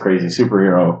really this crazy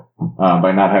superhero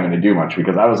by not having to do much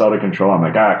because I was out of control. I'm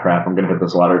like, crap, I'm going to hit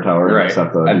this water tower. Right.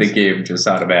 And the game just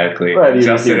automatically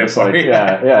adjusted it for you.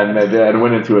 Yeah. And it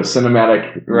went into a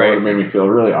cinematic mode. It made me feel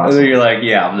really awesome. And then you're like,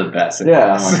 yeah, I'm the best.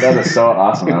 Yeah, I'm like, that is so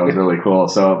awesome. That was really cool.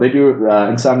 So they do,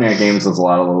 Insomniac Games does a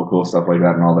lot of little cool stuff like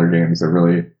that in all their games. They're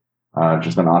really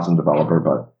just an awesome developer.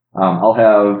 But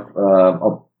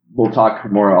we'll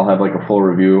talk more. I'll have like a full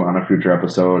review on a future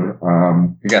episode.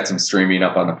 You got some streaming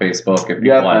up on the Facebook if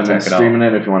you want to check it out. Streaming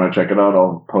it if you want to check it out.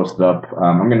 I'll post it up.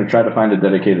 I'm going to try to find a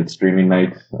dedicated streaming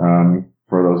night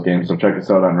for those games. So check us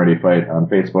out on Ready Fight on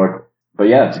Facebook. But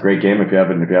yeah, it's a great game if you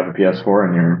have a PS4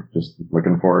 and you're just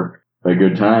looking for a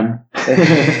good time.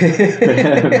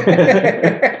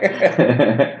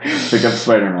 Pick up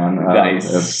Spider-Man.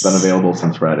 Nice. It's been available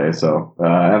since Friday. So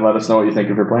and let us know what you think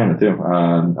if you're playing it too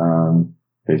on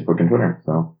Facebook and Twitter.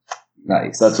 So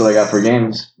nice. That's what I got for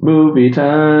games. Movie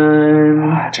time.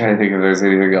 I'm trying to think if there's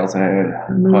anything else I had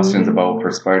questions about for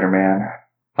Spider-Man.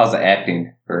 How's the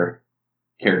acting for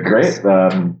characters?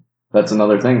 Great. That's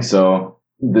another thing. So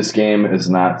this game is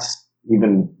not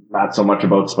so much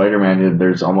about Spider-Man.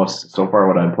 There's almost, so far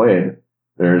what I've played,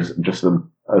 there's just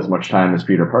as much time as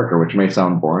Peter Parker, which may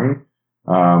sound boring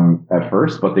at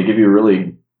first, but they give you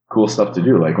really cool stuff to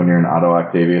do. Like when you're in Otto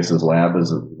Octavius's lab,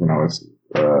 it's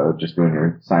just doing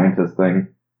your scientist thing.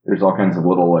 There's all kinds of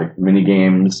little like mini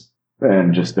games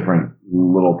and just different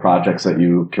little projects that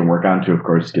you can work on to, of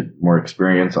course, get more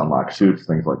experience, unlock suits,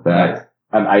 things like that. Nice.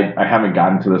 And I haven't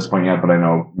gotten to this point yet, but I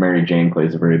know Mary Jane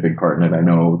plays a very big part in it. I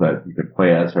know that you could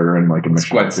play as her in like a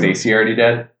mission. Gwen Stacy already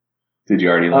dead? Did you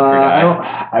already look her die?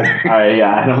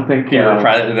 I don't think. Can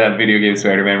you that video game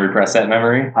Spider-Man repress that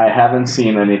memory? I haven't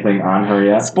seen anything on her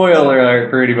yet. Spoiler alert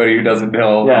for anybody who doesn't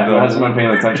know. Yeah, who hasn't been paying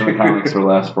attention to comics for the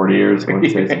last 40 years. Gwen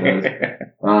Stacy does.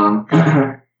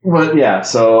 But yeah,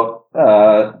 so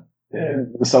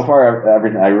far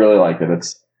everything I really liked it.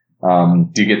 It's.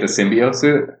 Do you get the symbiote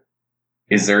suit?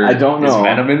 Is there? I don't know. Is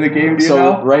Venom in the game? Do you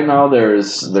know? Right now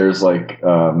there's like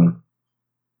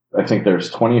I think there's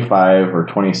 25 or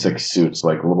 26 suits,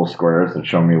 like little squares that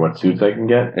show me what suits I can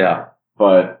get. Yeah.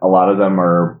 But a lot of them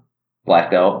are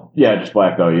blacked out. Yeah, just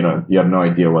blacked out. You have no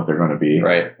idea what they're going to be.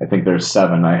 Right. I think there's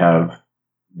 7. I have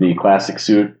the classic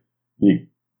suit, the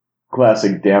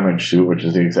classic damage suit, which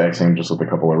is the exact same, just with a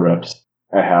couple of rips.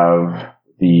 I have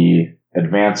the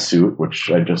advanced suit,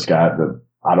 which I just got the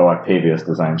Otto Octavius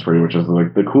designs for you, which is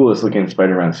like the coolest looking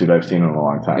Spider-Man suit I've seen in a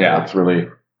long time. Yeah. It's really,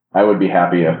 I would be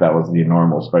happy if that was the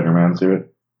normal Spider-Man suit.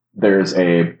 There's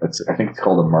I think it's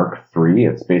called a Mark III.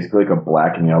 It's basically like a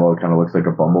black and yellow, kind of looks like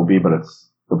a bumblebee, but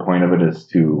the point of it is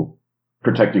to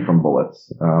protect you from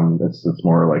bullets. It's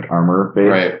more like armor based.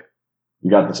 Right.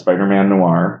 You got the Spider-Man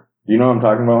Noir. Do you know what I'm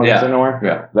talking about when I say Noir?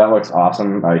 Yeah. That looks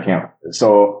awesome. I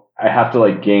have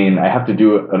to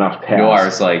do enough tasks. Noir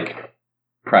is like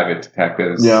private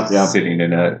detectives sitting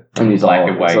in a black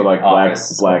and white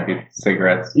office, black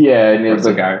cigarettes. Yeah, and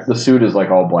the suit is like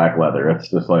all black leather.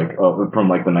 It's just like from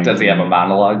like the 19th. Does he have a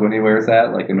monologue when he wears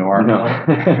that, like a noir? No,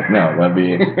 no, that'd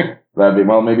be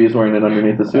well. Maybe he's wearing it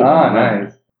underneath the suit. Oh,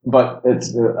 nice. But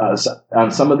it's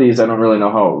on some of these, I don't really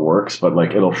know how it works, but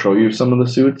like it'll show you some of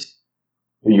the suits.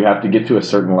 You have to get to a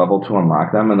certain level to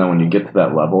unlock them, and then when you get to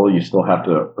that level, you still have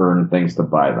to earn things to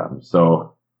buy them.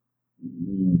 So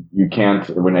you can't,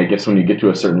 when you get to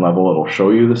a certain level, it'll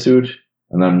show you the suit,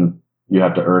 and then you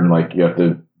have to earn, like, you have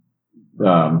to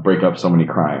break up so many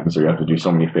crimes, or you have to do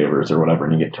so many favors or whatever,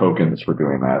 and you get tokens for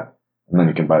doing that, and then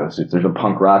you can buy the suits. There's a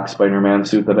punk rock Spider-Man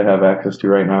suit that I have access to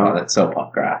right now. Oh, that's so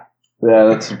punk rock. Yeah,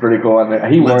 that's pretty cool.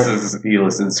 And he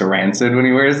listens to Rancid when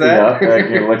he wears that. Yeah,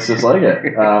 it looks just like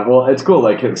it. Well, it's cool.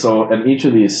 And each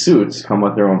of these suits come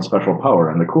with their own special power.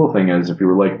 And the cool thing is, if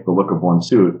you like the look of one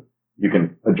suit, you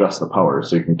can adjust the power.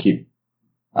 So you can keep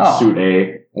suit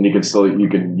A, and you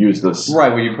can use this.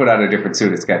 Right, when you put on a different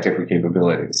suit, it's got different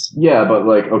capabilities. Yeah, but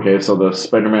so the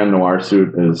Spider-Man Noir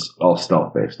suit is all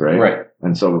stealth based, right? Right.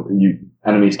 And so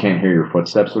enemies can't hear your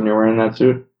footsteps when you're wearing that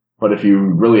suit. But if you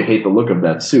really hate the look of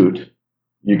that suit,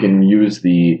 you can use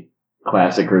the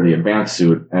classic or the advanced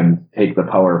suit and take the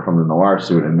power from the noir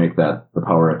suit and make that the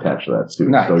power attached to that suit.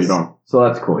 Nice. So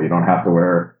that's cool. You don't have to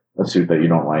wear a suit that you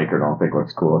don't like or don't think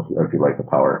looks cool if you like the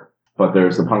power. But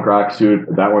there's the punk rock suit.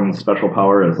 That one's special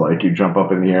power is like you jump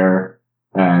up in the air,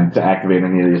 and to activate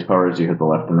any of these powers, you hit the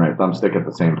left and right thumbstick at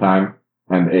the same time,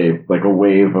 and a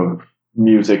wave of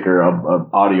music or a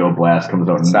audio blast comes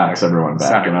out and knocks everyone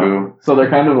back. So they're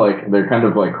kind of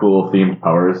like cool themed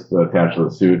powers to attach to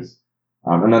the suits.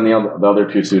 And then the other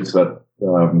two suits that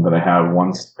I have,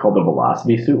 one's called the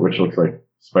Velocity suit, which looks like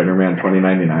Spider-Man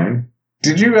 2099.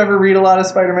 Did you ever read a lot of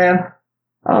Spider-Man?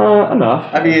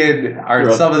 Enough. I mean,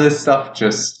 are some of this stuff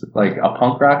just like a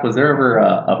punk rock? Was there ever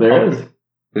a there punk?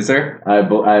 Is there?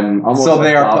 I'm almost. So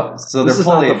they are. So this is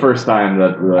not the first time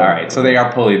that. All right, so they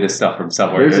are pulling this stuff from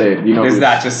somewhere. There's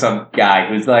not just some guy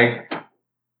who's like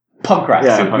punk rock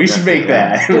suit. We should make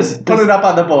that. Put it up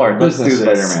on the board. Let's do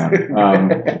this.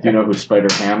 Spider-Man. Do you know who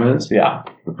Spider-Ham is? Yeah,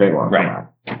 the big one. Right.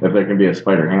 If there can be a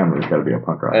Spider-Ham, there's got to be a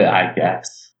punk rock. I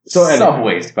guess. So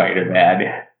Subway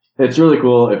Spider-Man. It's really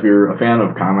cool. If you're a fan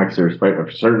of comics or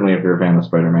certainly if you're a fan of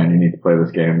Spider-Man, you need to play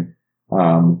this game.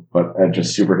 But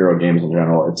just superhero games in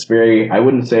general, it's I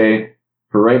wouldn't say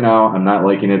for right now, I'm not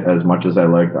liking it as much as I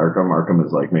liked Arkham. Arkham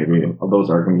is like maybe those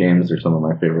Arkham games are some of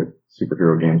my favorite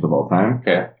superhero games of all time.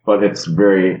 Okay. But it's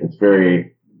very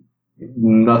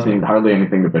hardly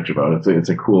anything to bitch about. It's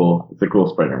a cool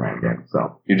Spider-Man game.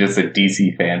 So you're just a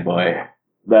DC fanboy.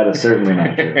 That is certainly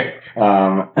not true.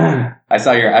 I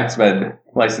saw your X-Men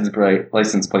license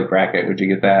plate bracket. Would you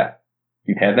get that?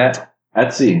 You had that?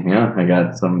 Etsy, yeah, I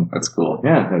got some. That's cool.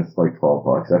 Yeah, it's like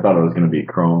 $12. I thought it was going to be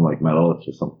chrome, like metal. It's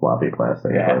just some floppy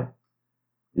plastic. Yeah.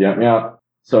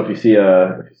 So if you see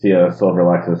a silver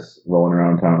Lexus rolling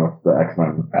around town with the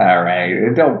X-Men, all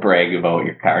right, don't brag about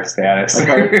your car status.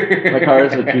 My car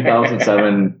is a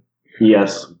 2007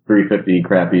 ES 350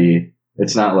 crappy.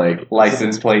 It's not like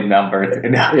license plate number.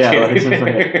 No,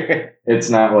 it's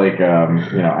not like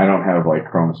I don't have like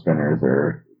chrome spinners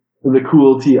or the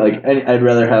cool I'd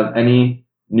rather have any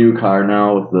new car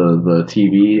now with the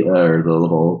TV or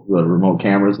the remote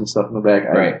cameras and stuff in the back.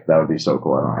 Right. That would be so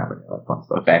cool. I don't have any of that fun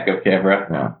stuff. Backup camera.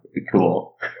 Yeah.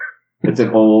 Cool. It's an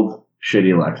old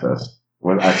shitty Lexus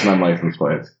with X-Men license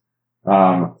plates.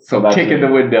 So kick in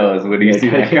the windows when you see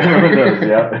that car. Windows,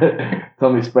 yeah.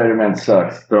 Tell me Spider-Man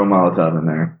sucks. Throw a Molotov in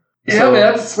there. Yeah,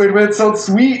 man. Spider-Man sounds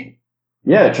sweet.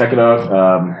 Yeah, check it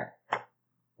out.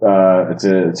 It's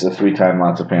a sweet time,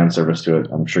 lots of fan service to it.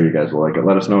 I'm sure you guys will like it.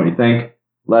 Let us know what you think.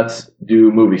 Let's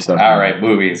do movie stuff. All right,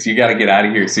 movies. You got to get out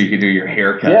of here so you can do your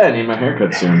haircut. Yeah, I need my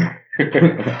haircut soon.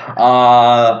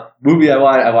 Movie I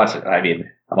watch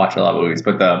a lot of movies,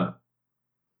 but the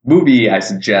movie I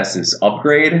suggest is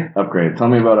Upgrade. Upgrade. Tell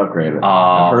me about Upgrade.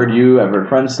 I've heard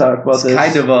friends talk about this. It's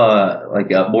kind of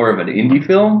a more of an indie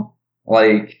film.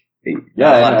 Like,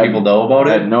 yeah, a lot of people know about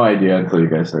it. I had no idea until you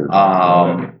guys started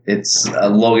talking about it. It's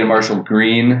Logan Marshall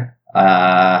Green,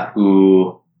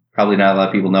 who probably not a lot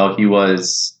of people know. He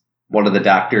was one of the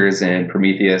doctors in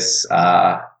Prometheus. He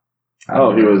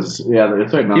was. Yeah,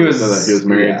 that's right. He was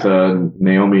married to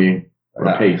Naomi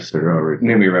Rapace or however.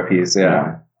 Naomi Rapace,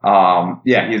 yeah.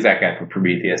 He's that guy from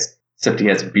Prometheus. Except he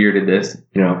has a beard in this.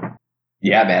 Yeah.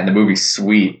 Yeah, man, the movie's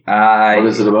sweet. What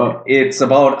is it about? It's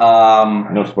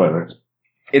about no spoilers.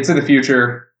 It's in the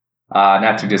future,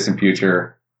 not too distant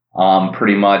future.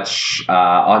 Pretty much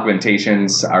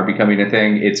augmentations are becoming a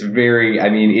thing. It's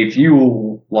if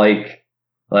you like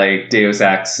Deus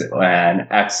Ex and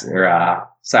X or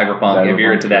Cyberpunk, if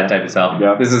you're into that type of stuff,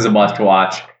 This is a must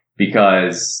watch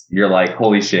because you're like,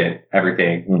 holy shit,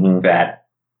 everything that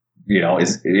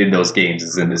is in those games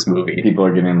is in this movie. People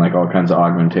are getting like all kinds of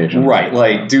augmentations. Right.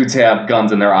 Like dudes have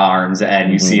guns in their arms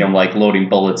and you see them like loading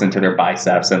bullets into their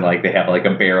biceps and like they have like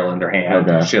a barrel in their hand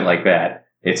and shit like that.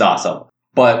 It's awesome.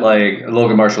 But like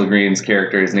Logan Marshall Green's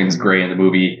character, his name is Gray in the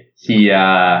movie.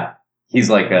 He's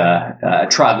like a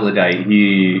troglodyte.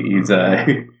 He's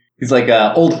like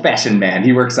a old fashioned man.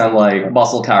 He works on like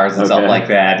muscle cars and stuff like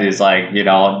that. He's like,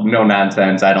 no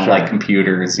nonsense. I don't like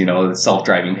computers,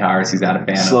 self-driving cars. He's not a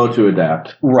fan Slow to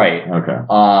adapt. Right. Okay.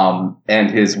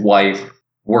 And his wife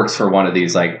works for one of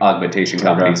these like augmentation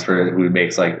companies who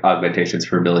makes like augmentations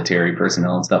for military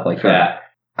personnel and stuff like that.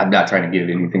 I'm not trying to give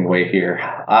anything away here.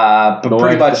 But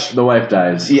pretty much the wife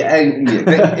dies. Yeah.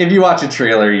 If you watch a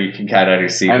trailer, you can kind of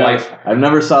understand. I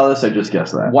never saw this. I just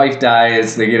guessed that. Wife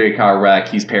dies. They get in a car wreck.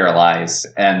 He's paralyzed.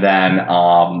 And then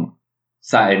mad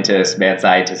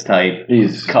scientist type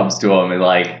comes to him and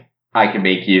like, I can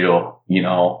make you,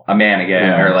 a man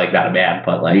again. Or like not a man,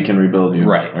 but like. We can rebuild you.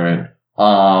 Right. All right.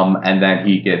 And then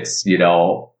he gets,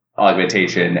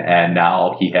 augmentation. And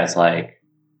now he has like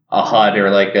HUD or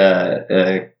like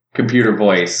a computer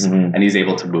voice, and he's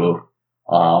able to move.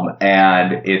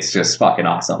 And it's just fucking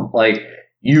awesome. Like,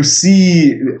 you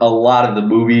see a lot of the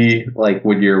movie, like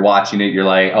when you're watching it, you're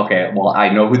like, okay, well, I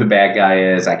know who the bad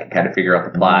guy is. I can kind of figure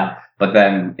out the plot, but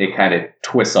then it kind of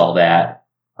twists all that.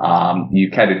 You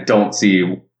kind of don't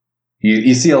see,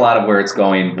 you see a lot of where it's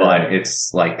going, but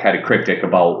it's like kind of cryptic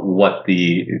about what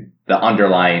the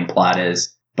underlying plot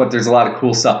is. But there's a lot of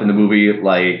cool stuff in the movie.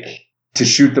 Like, to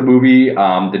shoot the movie,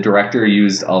 the director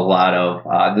used a lot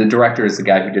of, the director is the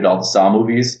guy who did all the Saw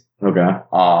movies. Okay.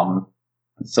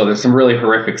 So there's some really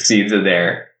horrific scenes in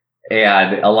there.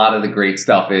 And a lot of the great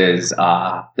stuff is,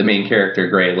 the main character,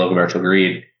 Gray, Logan Marshall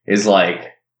Green, is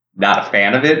like not a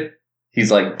fan of it.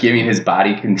 He's like giving his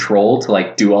body control to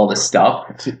like do all this stuff.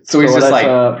 So he's just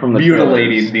like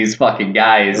mutilating these fucking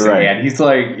guys. Right. And he's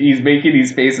like, he's making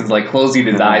these faces, like closing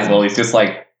his eyes while he's just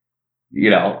like, you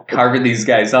know, carving these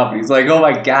guys up. He's like, oh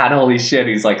my God, holy shit.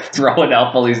 He's like throwing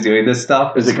up while he's doing this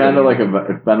stuff. Is it kind of like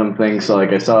a Venom thing? So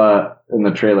like I saw in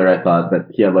the trailer, I thought that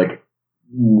he had like,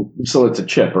 so it's a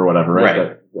chip or whatever,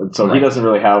 right? Right. So he doesn't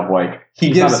really have like,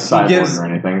 he's not a cyborg or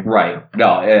anything. Right.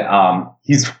 No,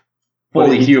 he's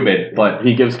fully human, but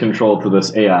he gives control to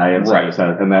this AI inside his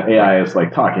head, and that AI is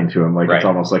like talking to him, like it's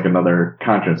almost like another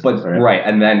consciousness. But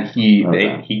and then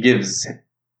he gives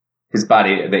his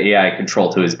body, the AI,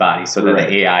 control to his body, so that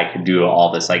the AI can do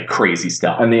all this like crazy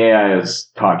stuff. And the AI is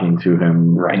talking to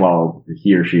him while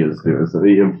he or she is too. Is it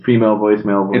a female voice,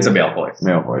 male voice? It's a male voice.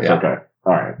 Male voice. Yeah. Okay.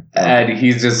 All right. And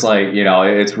he's just like, you know,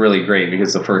 it's really great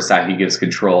because the first time he gives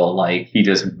control, like, he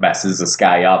just messes this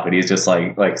guy up, and he's just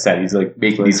like I said, he's like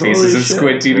making these faces and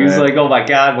squinting. He's like, oh my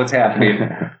God, what's happening?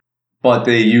 But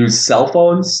they use cell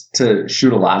phones to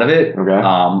shoot a lot of it. Okay.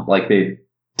 Like they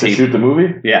to shoot the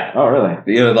movie? Yeah. Oh, really?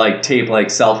 They would like tape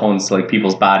like cell phones to like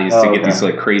people's bodies to get these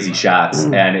like crazy shots.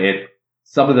 And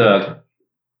some of the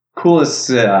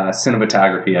coolest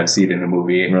cinematography I've seen in a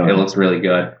movie. Really? It looks really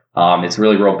good. It's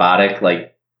really robotic.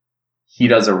 Like, he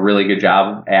does a really good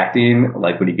job acting.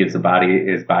 Like, when he gives his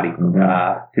body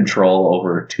control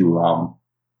over to,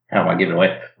 I don't want to give it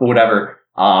away, but whatever.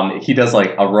 He does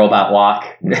like a robot walk.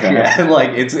 And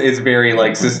like, it's very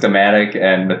like systematic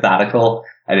and methodical.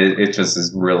 And it just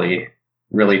is really,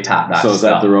 really top notch. So is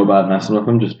that the robot messing with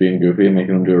him, just being goofy and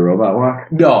making him do a robot walk?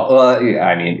 No,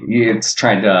 I mean, it's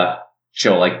trying to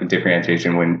show like the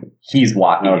differentiation when he's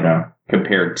walking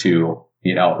compared to,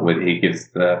 you know, when he gives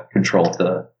the control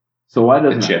to. So why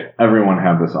doesn't everyone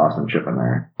have this awesome chip in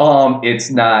there? It's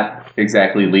not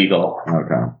exactly legal.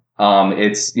 Okay.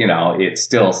 It's, you know, it's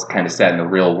still kind of set in the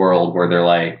real world where they're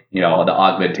like, you know, the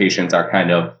augmentations are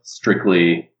kind of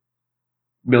strictly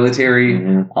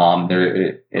military.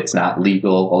 It's not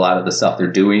legal, a lot of the stuff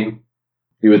they're doing.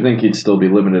 You would think he'd still be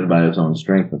limited by his own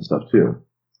strength and stuff too.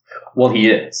 Well, he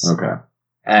is. Okay.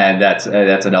 And that's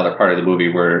another part of the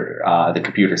movie where the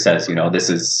computer says, you know, this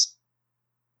is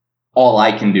all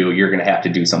I can do. You're going to have to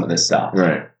do some of this stuff.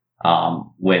 Right.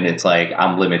 When it's like,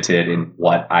 I'm limited in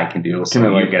what I can do. So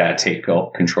you're going to take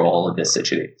control of this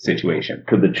situation.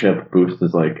 Could the chip boost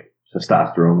his like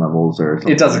testosterone levels or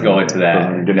something? It doesn't go into that.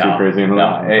 Doesn't get too crazy into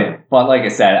that? But like I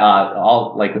said,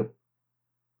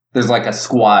 there's like a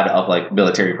squad of like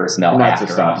military personnel. Not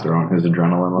testosterone, his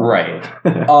adrenaline level. Right.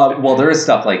 Well, there is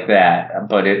stuff like that,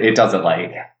 but it doesn't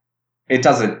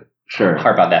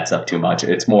harp on that stuff too much.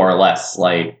 It's more or less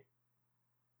like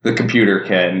the computer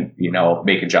can, you know,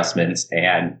 make adjustments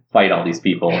and fight all these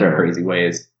people in crazy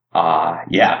ways.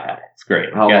 Yeah, it's great.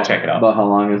 You gotta check it out. About how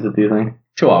long is it, do you think?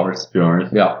 2 hours. 2 hours?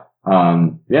 Yeah.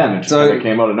 And it just kind of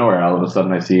came out of nowhere. All of a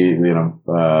sudden I see, you know,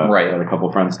 I had a couple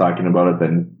of friends talking about it,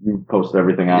 then you posted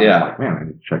everything out. Yeah. I'm like, man, I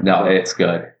need to check this out. No, it's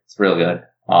good. It's real good.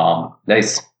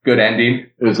 Nice, good ending.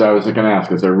 I was going to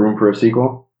ask, is there room for a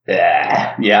sequel?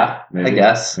 Yeah, maybe, I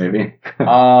guess. Maybe.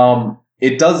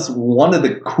 It does one of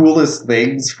the coolest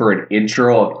things for an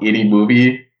intro of any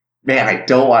movie. Man, I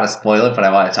don't want to spoil it, but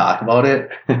I want to talk about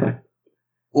it.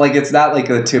 Like, it's not like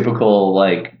a typical,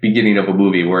 like, beginning of a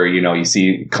movie where, you know, you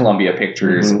see Columbia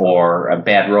Pictures or a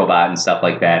Bad Robot and stuff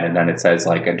like that, and then it says,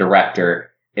 like, a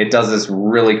director. It does this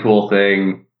really cool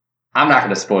thing. I'm not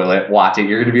going to spoil it. Watch it.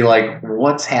 You're going to be like,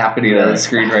 what's happening on the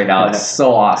screen right now? It's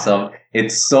so awesome.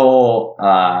 It's so,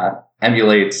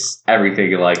 emulates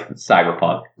everything like Cyberpunk.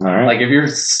 All right. Like, if you're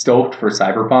stoked for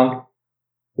Cyberpunk,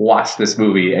 watch this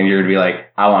movie, and you're going to be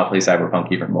like, I want to play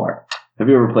Cyberpunk even more. Have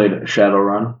you ever played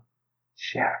Shadowrun?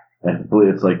 Yeah. I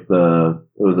believe it's like it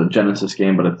was a Genesis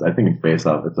game, but I think it's based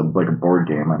off, it's like a board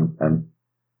game, and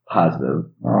positive.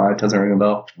 Oh, it doesn't ring a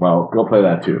bell. Well, go play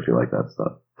that too if you like that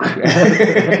stuff.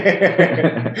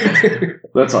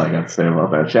 That's all I got to say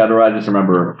about that. Shadowrun, I just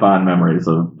remember fond memories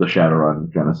of the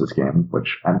Shadowrun Genesis game,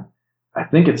 which I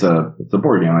think it's a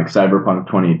board game. Like Cyberpunk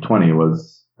 2020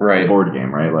 was a board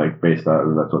game, right? Like based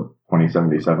on, that's what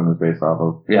 2077 is based off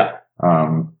of. Yeah.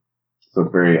 So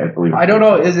it's very, I believe. I don't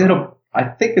know. I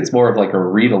think it's more of like a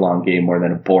read along game more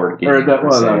than a board game.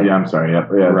 I'm sorry. Yeah,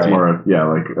 it's more of,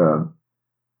 like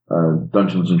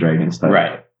Dungeons and Dragons type.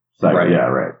 Right. Yeah,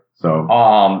 right. So,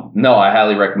 no, I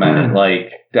highly recommend it.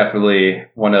 Like, definitely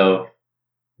one of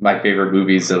my favorite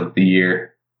movies of the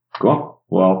year. Cool.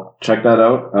 Well, check that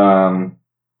out.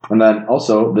 And then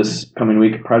also this coming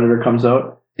week, Predator comes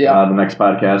out. Yeah. The next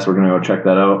podcast, we're going to go check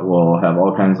that out. We'll have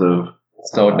all kinds of.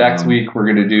 So next week we're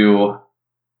going to do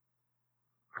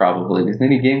probably, does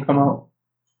any game come out?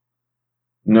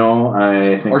 No,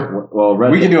 I think.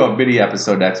 We can do a mini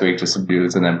episode next week, just some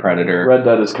news, and then Predator. Red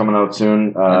Dead is coming out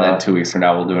soon. And then 2 weeks from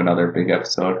now, we'll do another big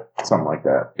episode. Something like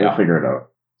that. Yeah. We'll figure it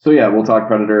out. So yeah, we'll talk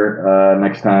Predator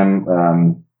next time.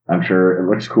 I'm sure it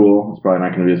looks cool. It's probably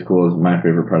not going to be as cool as my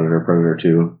favorite Predator, Predator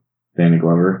 2, Danny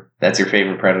Glover. That's your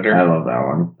favorite Predator? I love that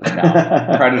one.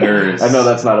 No. Predators. I know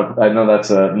that's not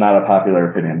a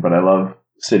popular opinion, but I love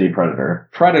City Predator.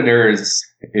 Predators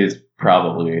is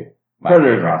probably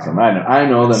Predator's awesome. I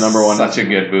know that number one such a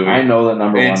good movie. I know that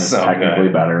number one is so technically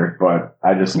better, but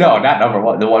I just not number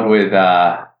one. The one with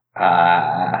the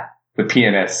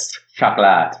pianist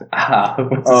Chocolat.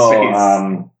 What's his face?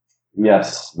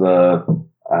 Yes, I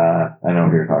know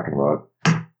what you're talking about.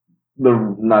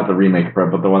 Not the remake,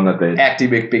 but the one that they Acty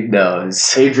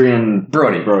McBigNose. Adrian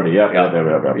Brody. Yep.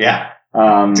 Yeah.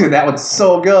 Dude, that one's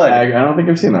so good. I don't think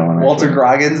I've seen that one. Walter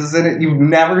Goggins is in it. You've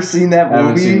never seen that movie? I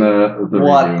haven't seen the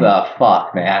what review. the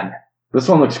fuck, man? This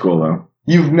one looks cool though.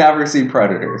 You've never seen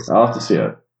Predators. I'll have to see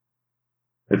it.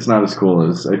 It's not as cool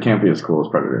as it can't be as cool as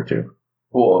Predator 2.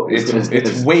 Well,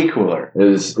 it's way cooler.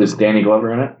 Is Danny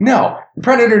Glover in it? No,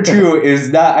 Predator 2 is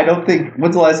not. I don't think.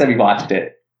 When's the last time you watched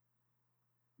it?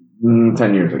 10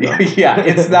 years ago. Yeah,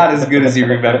 it's not as good as you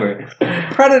remember.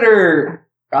 Predator.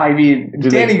 I mean,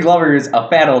 Danny Glover is a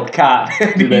fat old cop,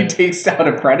 and he takes down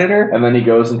a predator. And then he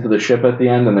goes into the ship at the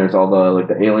end, and there's all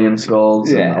the alien skulls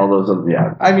and all those.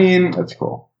 I mean, that's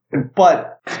cool.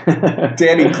 But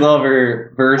Danny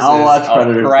Glover versus I'll watch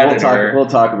Predator. Predator. We'll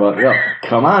talk about.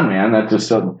 Come on, man. That's just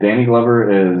so. Danny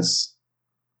Glover is.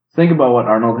 Think about what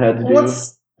Arnold had to do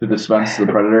to dispense the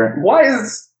Predator. Why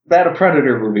is that a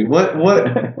Predator movie? What?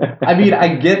 I mean,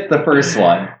 I get the first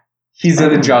one. He's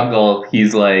in the jungle.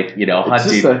 He's like,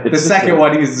 hunting. The second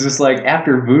one, he's just like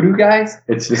after voodoo guys.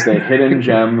 It's just a hidden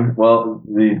gem. Well,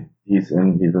 he's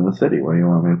in the city. What do you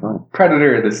want me to find?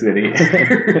 Predator in the city.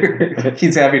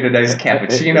 He's having a nice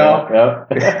cappuccino.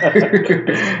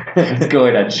 He's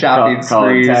going on shopping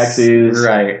sprees. Taxis.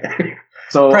 Right.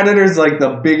 So Predator's like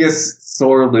the biggest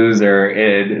sore loser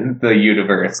in the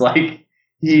universe. Like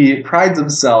he prides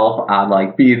himself on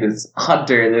like being this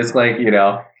hunter, this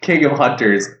king of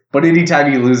hunters. But anytime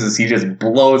he loses, he just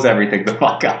blows everything the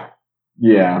fuck up.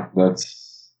 Yeah,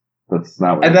 that's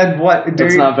not. And then what?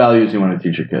 That's not values you want to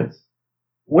teach your kids.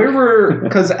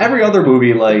 Because every other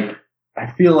movie, I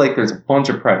feel like there's a bunch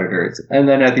of predators, and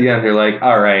then at the end they're like,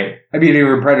 all right, I mean,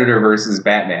 even Predator versus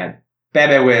Batman.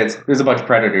 Batman wins. There's a bunch of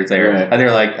predators there, right. And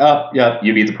they're like, oh, yep,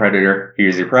 you beat the predator.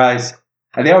 Here's your prize.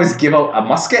 And they always give out a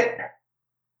musket.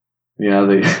 Yeah,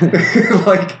 they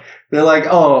They're like,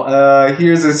 oh,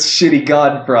 here's this shitty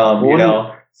gun from,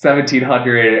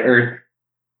 1700 Earth.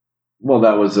 Well,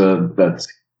 that's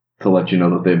to let you know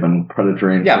that they've been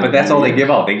predatory. Yeah, but that's all they give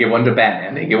out. They give one to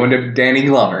Batman. They give one to Danny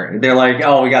Glover. They're like,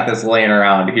 oh, we got this laying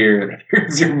around here.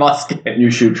 Here's your musket.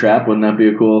 You shoot trap. Wouldn't that be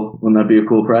a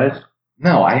cool prize?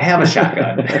 No, I have a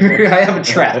shotgun. I have a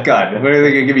trap gun. What, are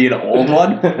they going to give me an old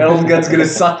one? That old gun's going to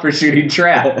suck for shooting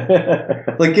trap.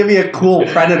 Give me a cool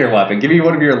predator weapon. Give me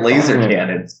one of your laser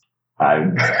cannons.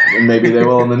 Maybe they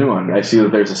will in the new one. I see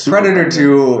that there's a super Predator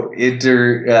 2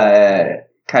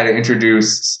 kind of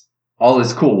introduced all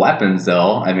these cool weapons,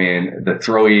 though. I mean, the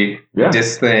throwy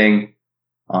disc thing,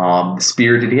 the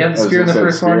spear. Did he have the spear in the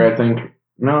first one? I think.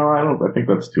 No, I don't. I think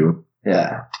that's 2.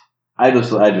 Yeah. I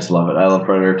just love it. I love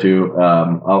Predator 2.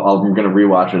 I'm going to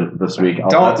rewatch it this week.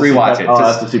 Don't rewatch it. I'll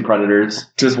have to see Predators.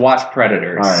 Just watch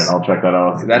Predators. All right, I'll check that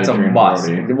out. That's a must.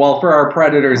 Well, for our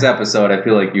Predators episode, I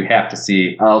feel like you have to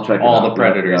see all the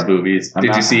Predators movies.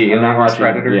 Did you see Alien vs.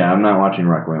 Predator? Yeah, I'm not watching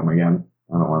Requiem again.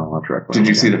 I don't want to watch Requiem. Did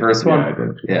you see the first one? Yeah, I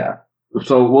did. Yeah.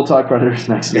 So we'll talk Predators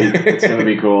next week. It's going to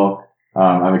be cool.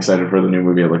 I'm excited for the new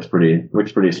movie. It looks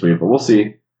pretty sweet, but we'll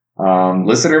see.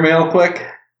 Listener mail quick.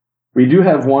 We do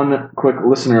have one quick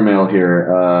listener mail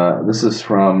here. This is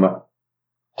from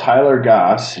Tyler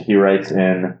Goss. He writes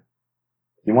in,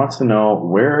 he wants to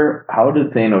know how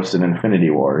did Thanos in Infinity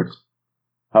Wars,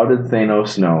 how did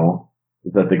Thanos know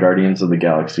that the Guardians of the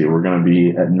Galaxy were going to be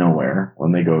at nowhere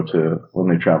when they travel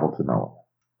to nowhere?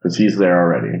 Because he's there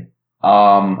already.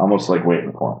 Almost like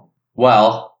waiting for him.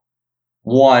 Well,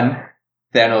 one,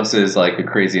 Thanos is like a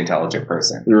crazy intelligent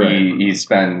person. Right. He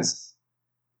spends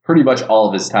pretty much all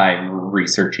of his time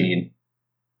researching,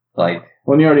 like...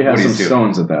 Well, he already has some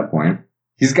stones at that point.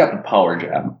 He's got the power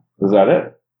gem. Is that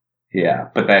it? Yeah,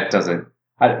 but that doesn't...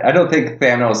 I don't think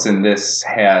Thanos in this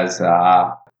has...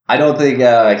 I don't think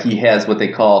he has what they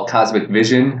call cosmic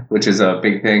vision, which is a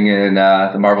big thing in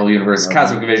the Marvel Universe. Okay.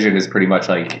 Cosmic vision is pretty much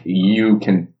like you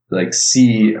can like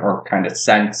see or kind of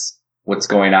sense what's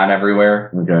going on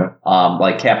everywhere. Okay.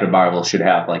 Like Captain Marvel should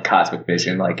have like cosmic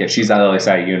vision. Like if she's on the other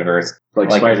side of the universe,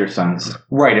 like spider sense.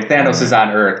 Right. If Thanos is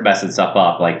on Earth messing stuff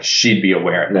up, like she'd be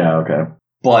aware of that. Yeah. Okay.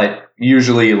 But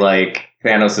usually, like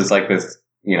Thanos is like this,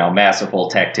 masterful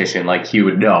tactician. Like he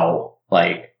would know,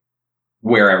 like,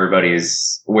 where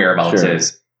everybody's whereabouts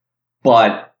is.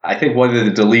 But I think one of the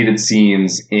deleted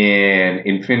scenes in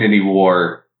Infinity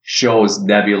War shows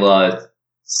Nebula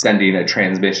sending a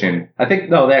transmission. They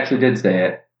actually did say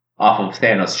it off of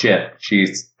Thanos' ship. She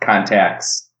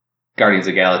contacts Guardians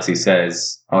of the Galaxy,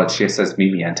 she says,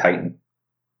 meet me on Titan.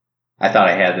 I thought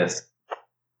I had this.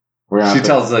 She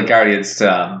tells the Guardians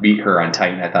to meet her on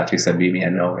Titan. I thought she said meet me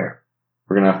on Nowhere.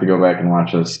 We're going to have to go back and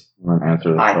watch this and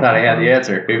answer this. I thought I had the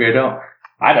answer. Maybe I don't.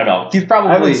 I don't know.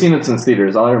 I haven't seen it since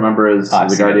theaters. All I remember is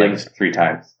the Guardians. Like 3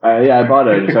 times. Yeah, I bought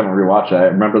it. I just haven't rewatched it. I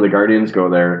remember the Guardians go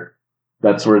there.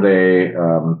 That's where they.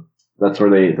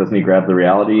 Doesn't he grab the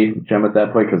reality gem at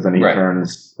that point? Because then he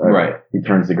turns. He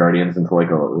turns the Guardians into like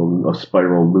a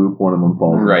spiral loop. One of them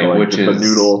falls into like which is a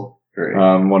noodle.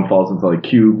 Right. One falls into like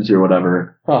cubes or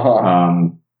whatever.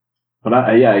 But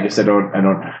I guess I don't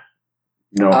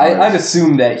know. I'd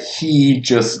assume that he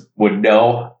just would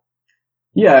know.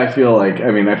 Yeah, I feel like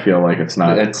it's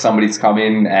not... That somebody's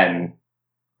coming and...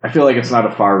 I feel like it's not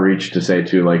a far reach to say,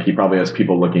 too, like, he probably has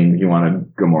people looking, he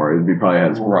wanted Gamora. He probably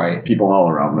has people all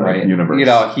around the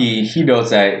universe. He knows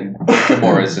that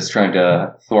Gamora is just trying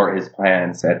to thwart his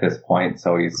plans at this point,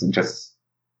 so he's just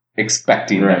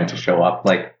expecting them to show up.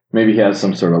 Like, maybe he has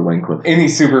some sort of link with... Any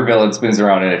supervillain spins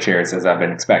around in a chair and says, I've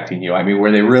been expecting you. I mean,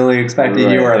 were they really expecting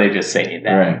you, or are they just saying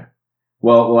that? Right.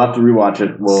 Well, we'll have to rewatch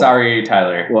it. Sorry,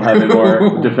 Tyler. We'll have a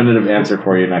more definitive answer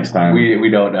for you next time.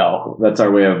 We don't know. That's our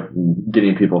way of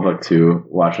getting people hooked to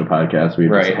watch the podcast. We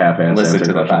just half-answer. Listen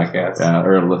to the podcast. Yeah,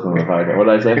 or listen to the podcast. What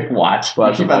did I say? Watch the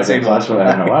podcast.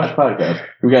 Watch the podcast.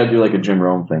 We got to do like a Jim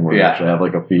Rome thing where we actually have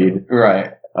like a feed.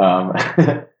 Right. All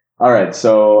right,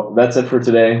 so that's it for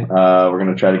today. We're going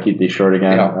to try to keep these short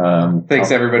again. Yeah. Thanks,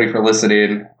 everybody, for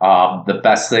listening. The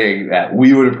best thing that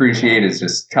we would appreciate is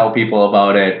just tell people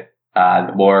about it.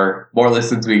 The more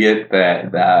listens we get,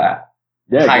 the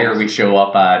higher we show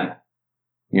up on,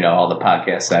 all the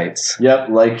podcast sites. Yep,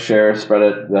 like, share, spread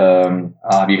it.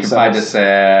 You can find us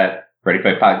at Ready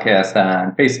Fight Podcast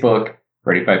on Facebook,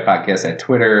 Ready Fight Podcast at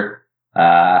Twitter.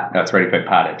 It's Ready Fight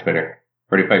Pod at Twitter.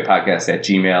 Ready Fight Podcast at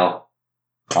Gmail.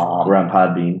 We're on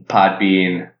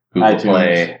Podbean, Google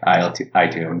Play,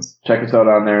 iTunes. Check us out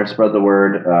on there. Spread the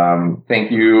word.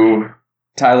 Thank you,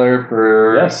 Tyler,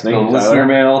 for the listener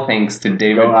mail. Thanks to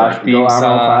David for theme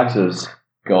song. Foxes.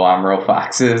 Go Amro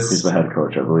Foxes. He's the head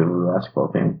coach, I believe, of the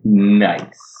basketball team.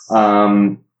 Nice.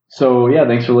 So, yeah,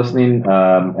 thanks for listening.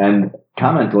 And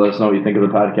comment to let us know what you think of the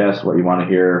podcast, what you want to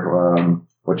hear,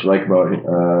 what you like about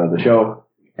the show.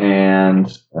 And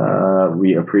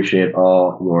we appreciate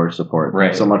all your support. Right.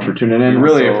 Thanks so much for tuning in. We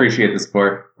really appreciate the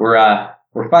support.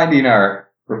 We're finding our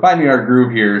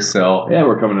groove here, so yeah,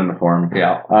 we're coming into form.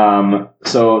 Yeah.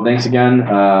 So thanks again.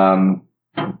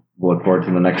 We'll look forward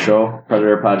to the next show,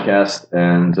 Predator Podcast,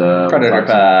 and we'll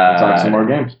talk some more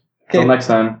games. Until next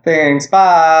time. Thanks.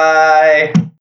 Bye.